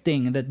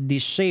expecting that the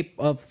shape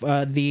of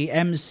the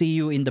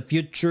MCU in the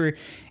future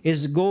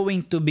is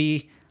going to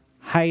be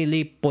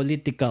highly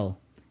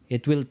political.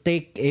 It will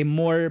take a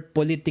more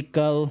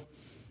political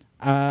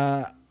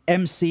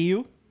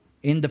MCU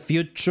in the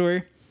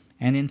future,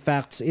 and in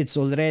fact, it's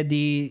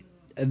already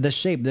the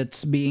shape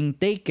that's being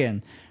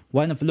taken.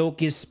 One of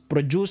Loki's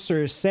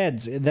producers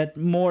said that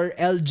more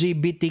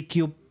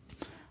LGBTQ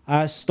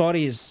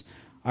stories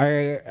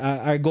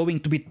are going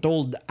to be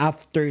told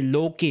after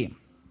Loki.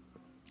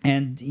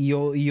 And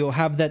you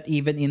have that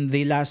even in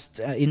the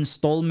last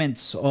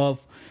installments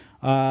of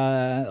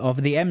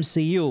the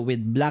MCU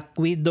with Black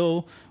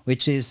Widow,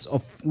 which is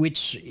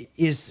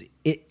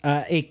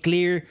a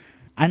clear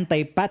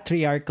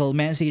anti-patriarchal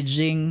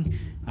messaging,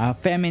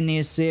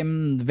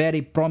 feminism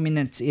very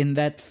prominent in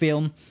that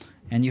film.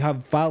 And you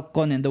have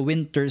Falcon and the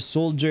Winter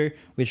Soldier,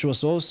 which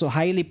was also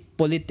highly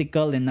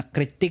political and a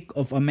critique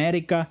of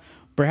America,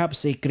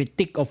 perhaps a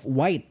critique of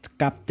white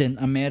Captain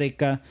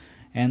America.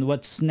 And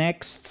what's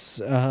next?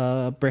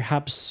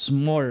 Perhaps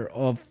more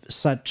of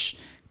such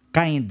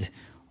kind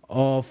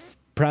of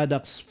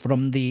products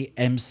from the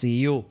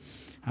MCU.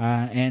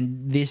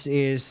 And this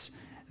is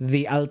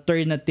the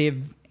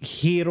alternative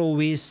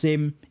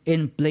heroism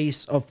in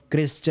place of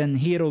Christian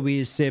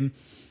heroism.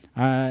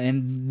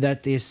 And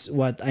that is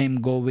what I'm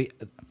going,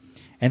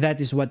 and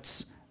that is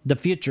what's the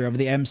future of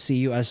the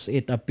MCU as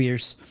it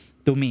appears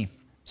to me.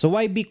 So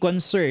why be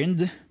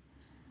concerned?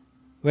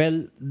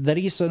 Well, the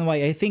reason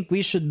why I think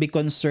we should be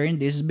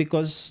concerned is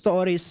because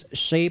stories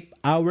shape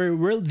our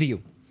worldview.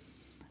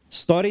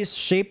 Stories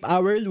shape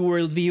our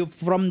worldview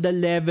from the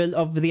level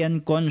of the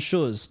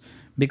unconscious,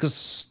 because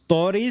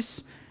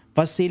stories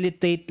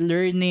facilitate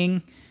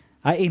learning,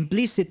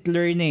 implicit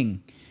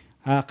learning.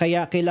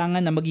 Kaya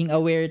kailangan na maging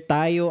aware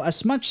tayo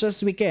as much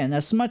as we can,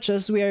 as much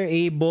as we are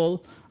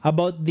able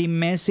about the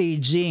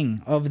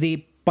messaging of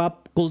the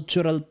pop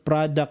cultural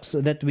products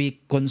that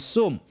we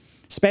consume.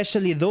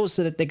 Especially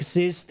those that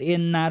exist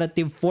in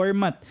narrative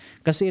format.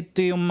 Kasi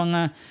ito yung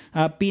mga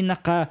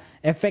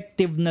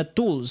pinaka-effective na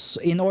tools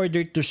in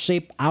order to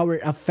shape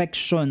our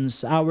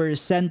affections, our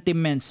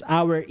sentiments,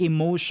 our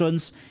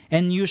emotions,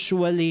 and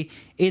usually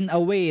in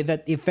a way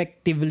that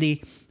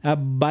effectively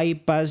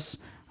bypass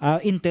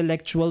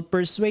intellectual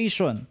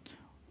persuasion.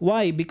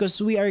 Why?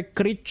 Because we are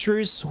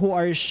creatures who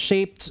are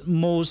shaped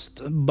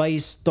most by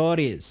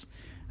stories.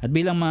 At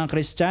bilang mga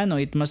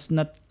Kristiyano, it must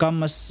not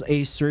come as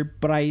a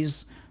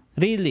surprise,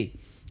 really.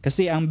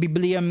 Kasi ang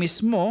Biblia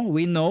mismo,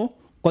 we know,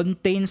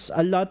 contains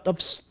a lot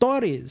of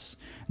stories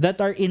that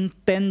are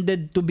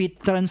intended to be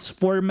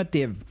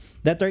transformative,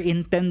 that are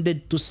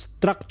intended to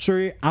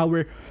structure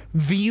our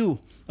view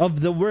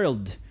of the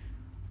world.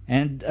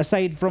 And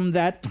aside from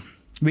that,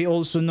 we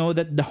also know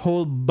that the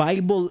whole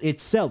Bible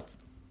itself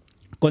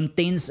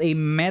contains a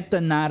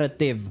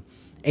meta-narrative,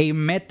 a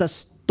meta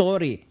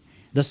story,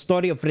 the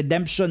story of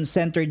redemption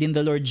centered in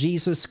the Lord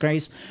Jesus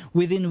Christ,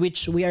 within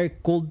which we are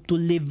called to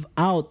live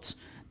out,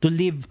 to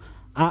live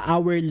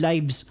our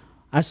lives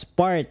as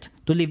part,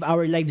 to live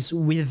our lives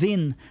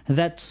within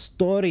that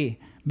story,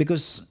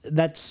 because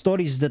that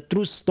story is the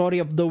true story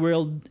of the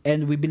world,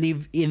 and we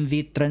believe in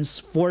the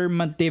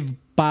transformative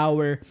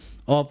power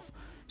of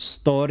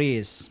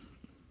stories.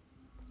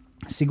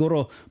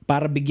 Siguro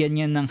para bigyan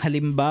niya ng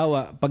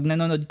halimbawa, pag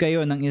nanonood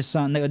kayo ng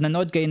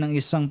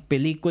isang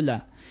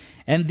pelikula,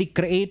 and the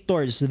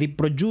creators, the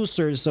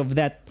producers of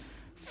that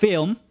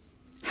film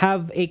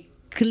have a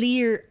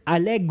clear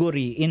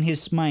allegory in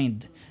his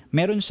mind.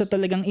 Meron siya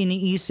talagang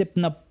iniisip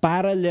na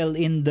parallel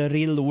in the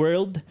real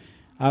world,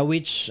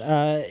 which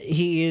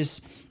he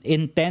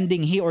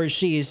or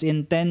she is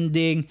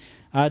intending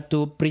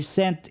to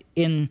present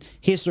in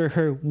his or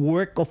her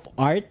work of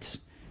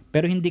art,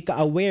 pero hindi ka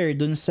aware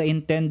dun sa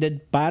intended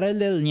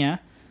parallel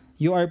niya.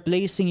 You are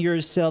placing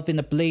yourself in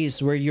a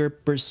place where your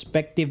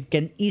perspective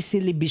can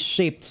easily be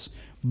shaped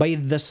by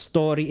the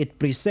story it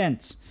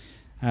presents.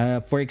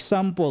 For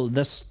example,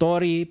 the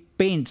story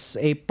paints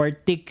a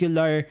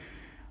particular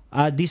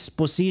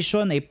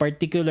disposition, a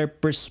particular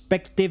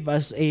perspective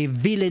as a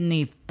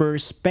villainy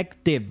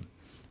perspective.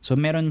 So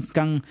merong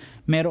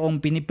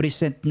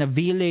pinipresent na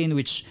villain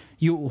which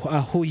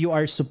who you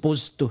are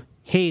supposed to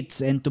hate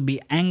and to be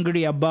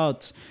angry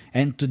about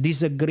and to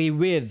disagree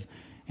with,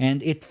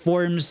 and it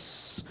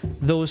forms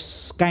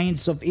those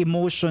kinds of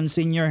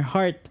emotions in your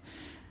heart.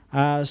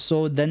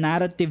 So the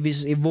narrative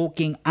is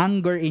evoking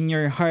anger in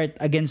your heart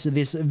against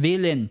this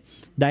villain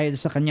dahil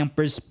sa kanyang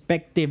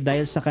perspective,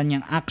 dahil sa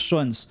kanyang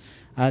actions.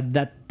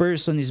 That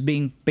person is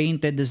being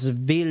painted as a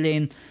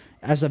villain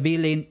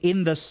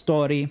in the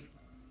story.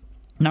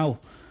 Now,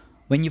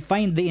 when you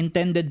find the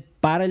intended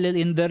parallel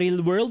in the real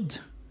world,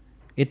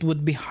 it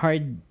would be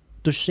hard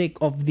to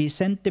shake off the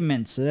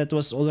sentiments that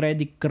was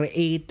already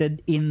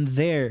created in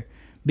there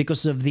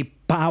because of the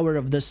power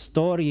of the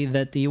story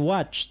that you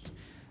watched.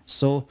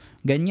 So,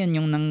 ganyan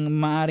yung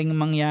maaring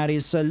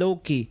mangyari sa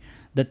Loki.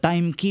 The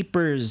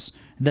Timekeepers,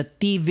 the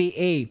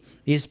TVA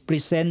is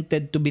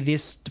presented to be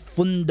this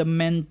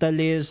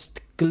fundamentalist,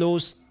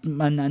 closed,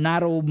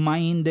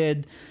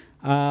 narrow-minded,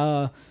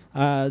 a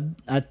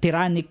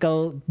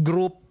tyrannical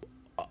group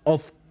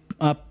of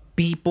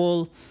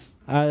people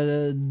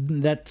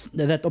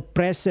that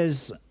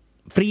oppresses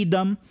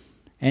freedom,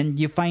 and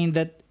you find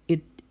that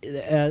it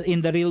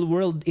in the real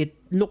world it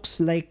looks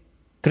like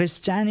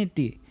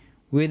Christianity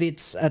with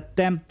its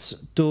attempts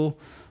to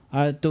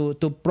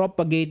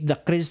propagate the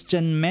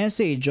Christian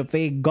message of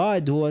a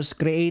God who has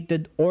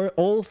created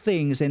all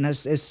things and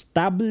has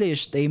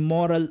established a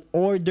moral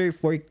order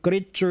for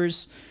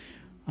creatures.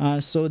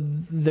 So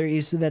there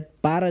is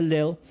that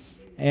parallel,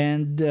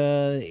 and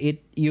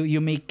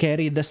you may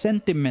carry the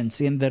sentiments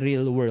in the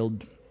real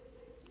world.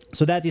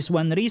 So that is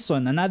one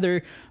reason.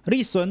 Another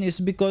reason is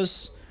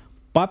because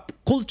pop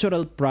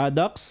cultural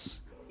products,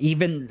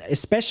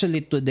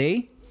 especially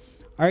today,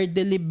 are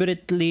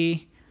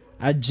deliberately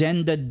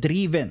agenda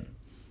driven,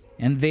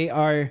 and they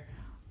are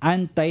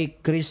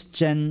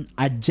anti-Christian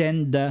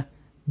agenda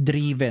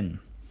driven.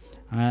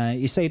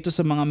 Isa ito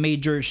sa mga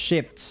major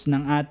shifts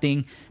ng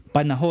ating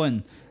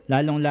panahon,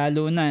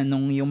 lalong-lalo na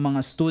nung yung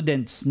mga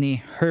students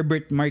ni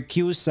Herbert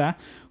Marcuse,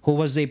 who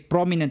was a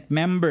prominent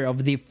member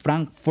of the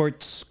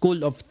Frankfurt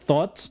School of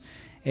Thought.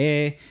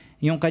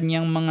 Yung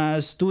kanyang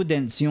mga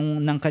students,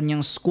 yung ng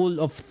kanyang School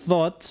of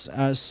Thought,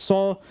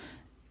 saw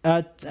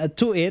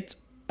to it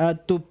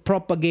to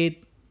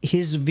propagate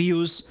his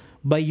views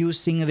by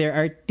using their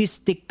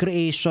artistic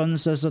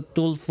creations as a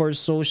tool for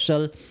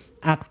social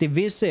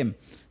activism.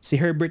 Si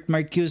Herbert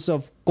Marcuse,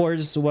 of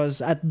course,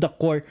 was at the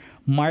core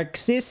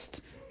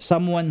Marxist,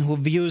 someone who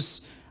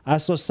views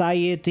a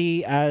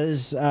society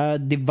as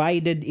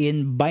divided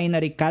in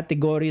binary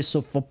categories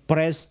of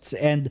oppressed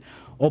and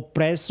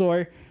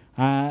oppressor,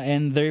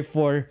 and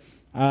therefore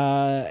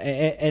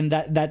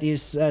that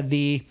is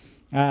the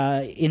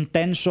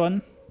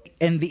intention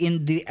and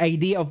the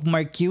idea of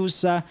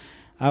Marcuse.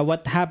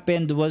 What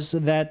happened was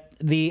that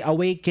the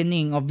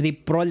awakening of the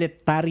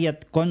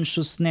proletariat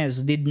consciousness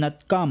did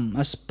not come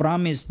as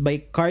promised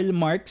by Karl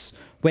Marx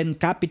when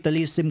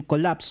capitalism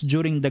collapsed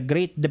during the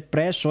Great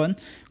Depression.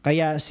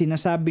 Kaya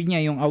sinasabi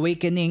niya yung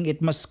awakening,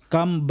 it must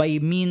come by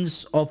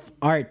means of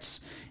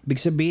arts. Ibig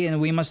sabihin,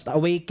 we must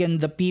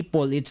awaken the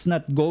people. It's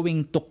not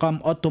going to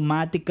come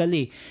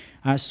automatically.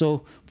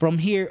 So from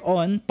here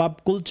on,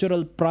 pop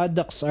cultural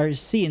products are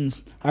seen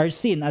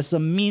as a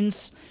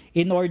means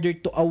in order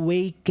to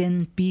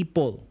awaken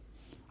people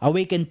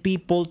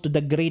to the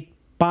great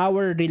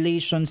power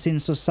relations in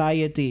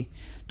society,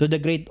 to the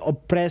great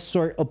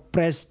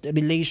oppressor-oppressed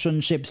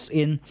relationships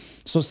in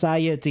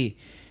society.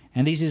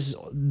 And this is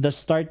the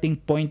starting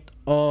point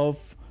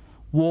of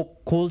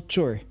woke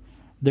culture.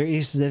 There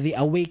is the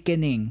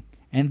awakening,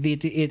 and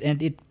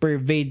it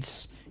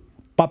pervades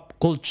pop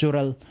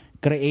cultural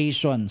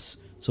creations.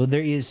 So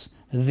there is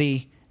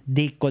the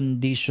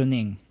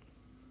deconditioning.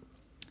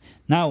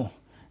 Now,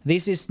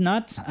 this is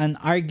not an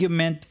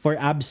argument for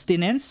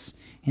abstinence.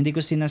 Hindi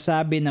ko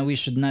sinasabi na we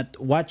should not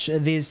watch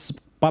these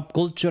pop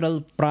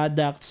cultural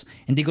products.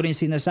 Hindi ko rin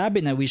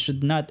sinasabi na we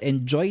should not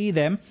enjoy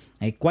them.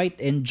 I quite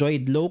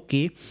enjoyed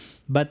Loki,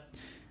 but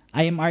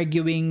I am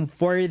arguing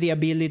for the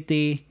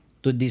ability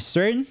to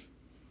discern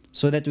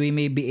so that we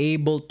may be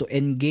able to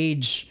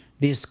engage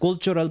these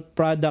cultural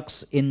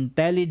products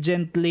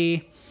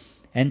intelligently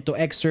and to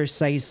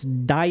exercise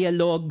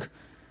dialogue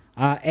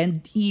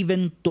and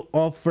even to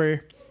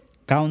offer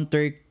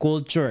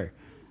counterculture.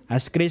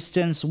 As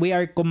Christians, we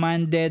are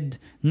commanded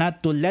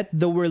not to let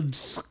the world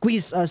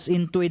squeeze us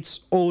into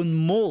its own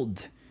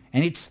mold.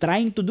 And it's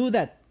trying to do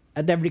that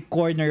at every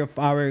corner of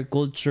our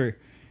culture.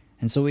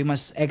 And so we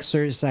must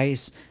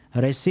exercise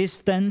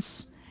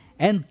resistance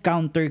and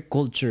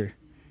counterculture.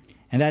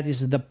 And that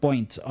is the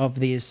point of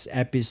this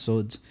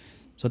episode.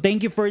 So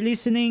thank you for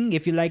listening.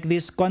 If you like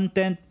this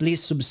content,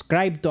 please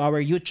subscribe to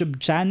our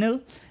YouTube channel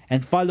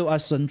and follow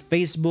us on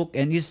Facebook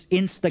and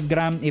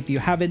Instagram. If you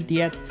haven't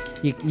yet,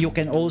 you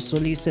can also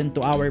listen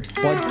to our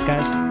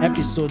podcast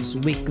episodes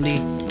weekly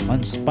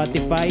on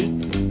Spotify.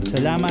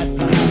 Salamat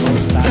mga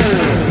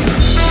kautang.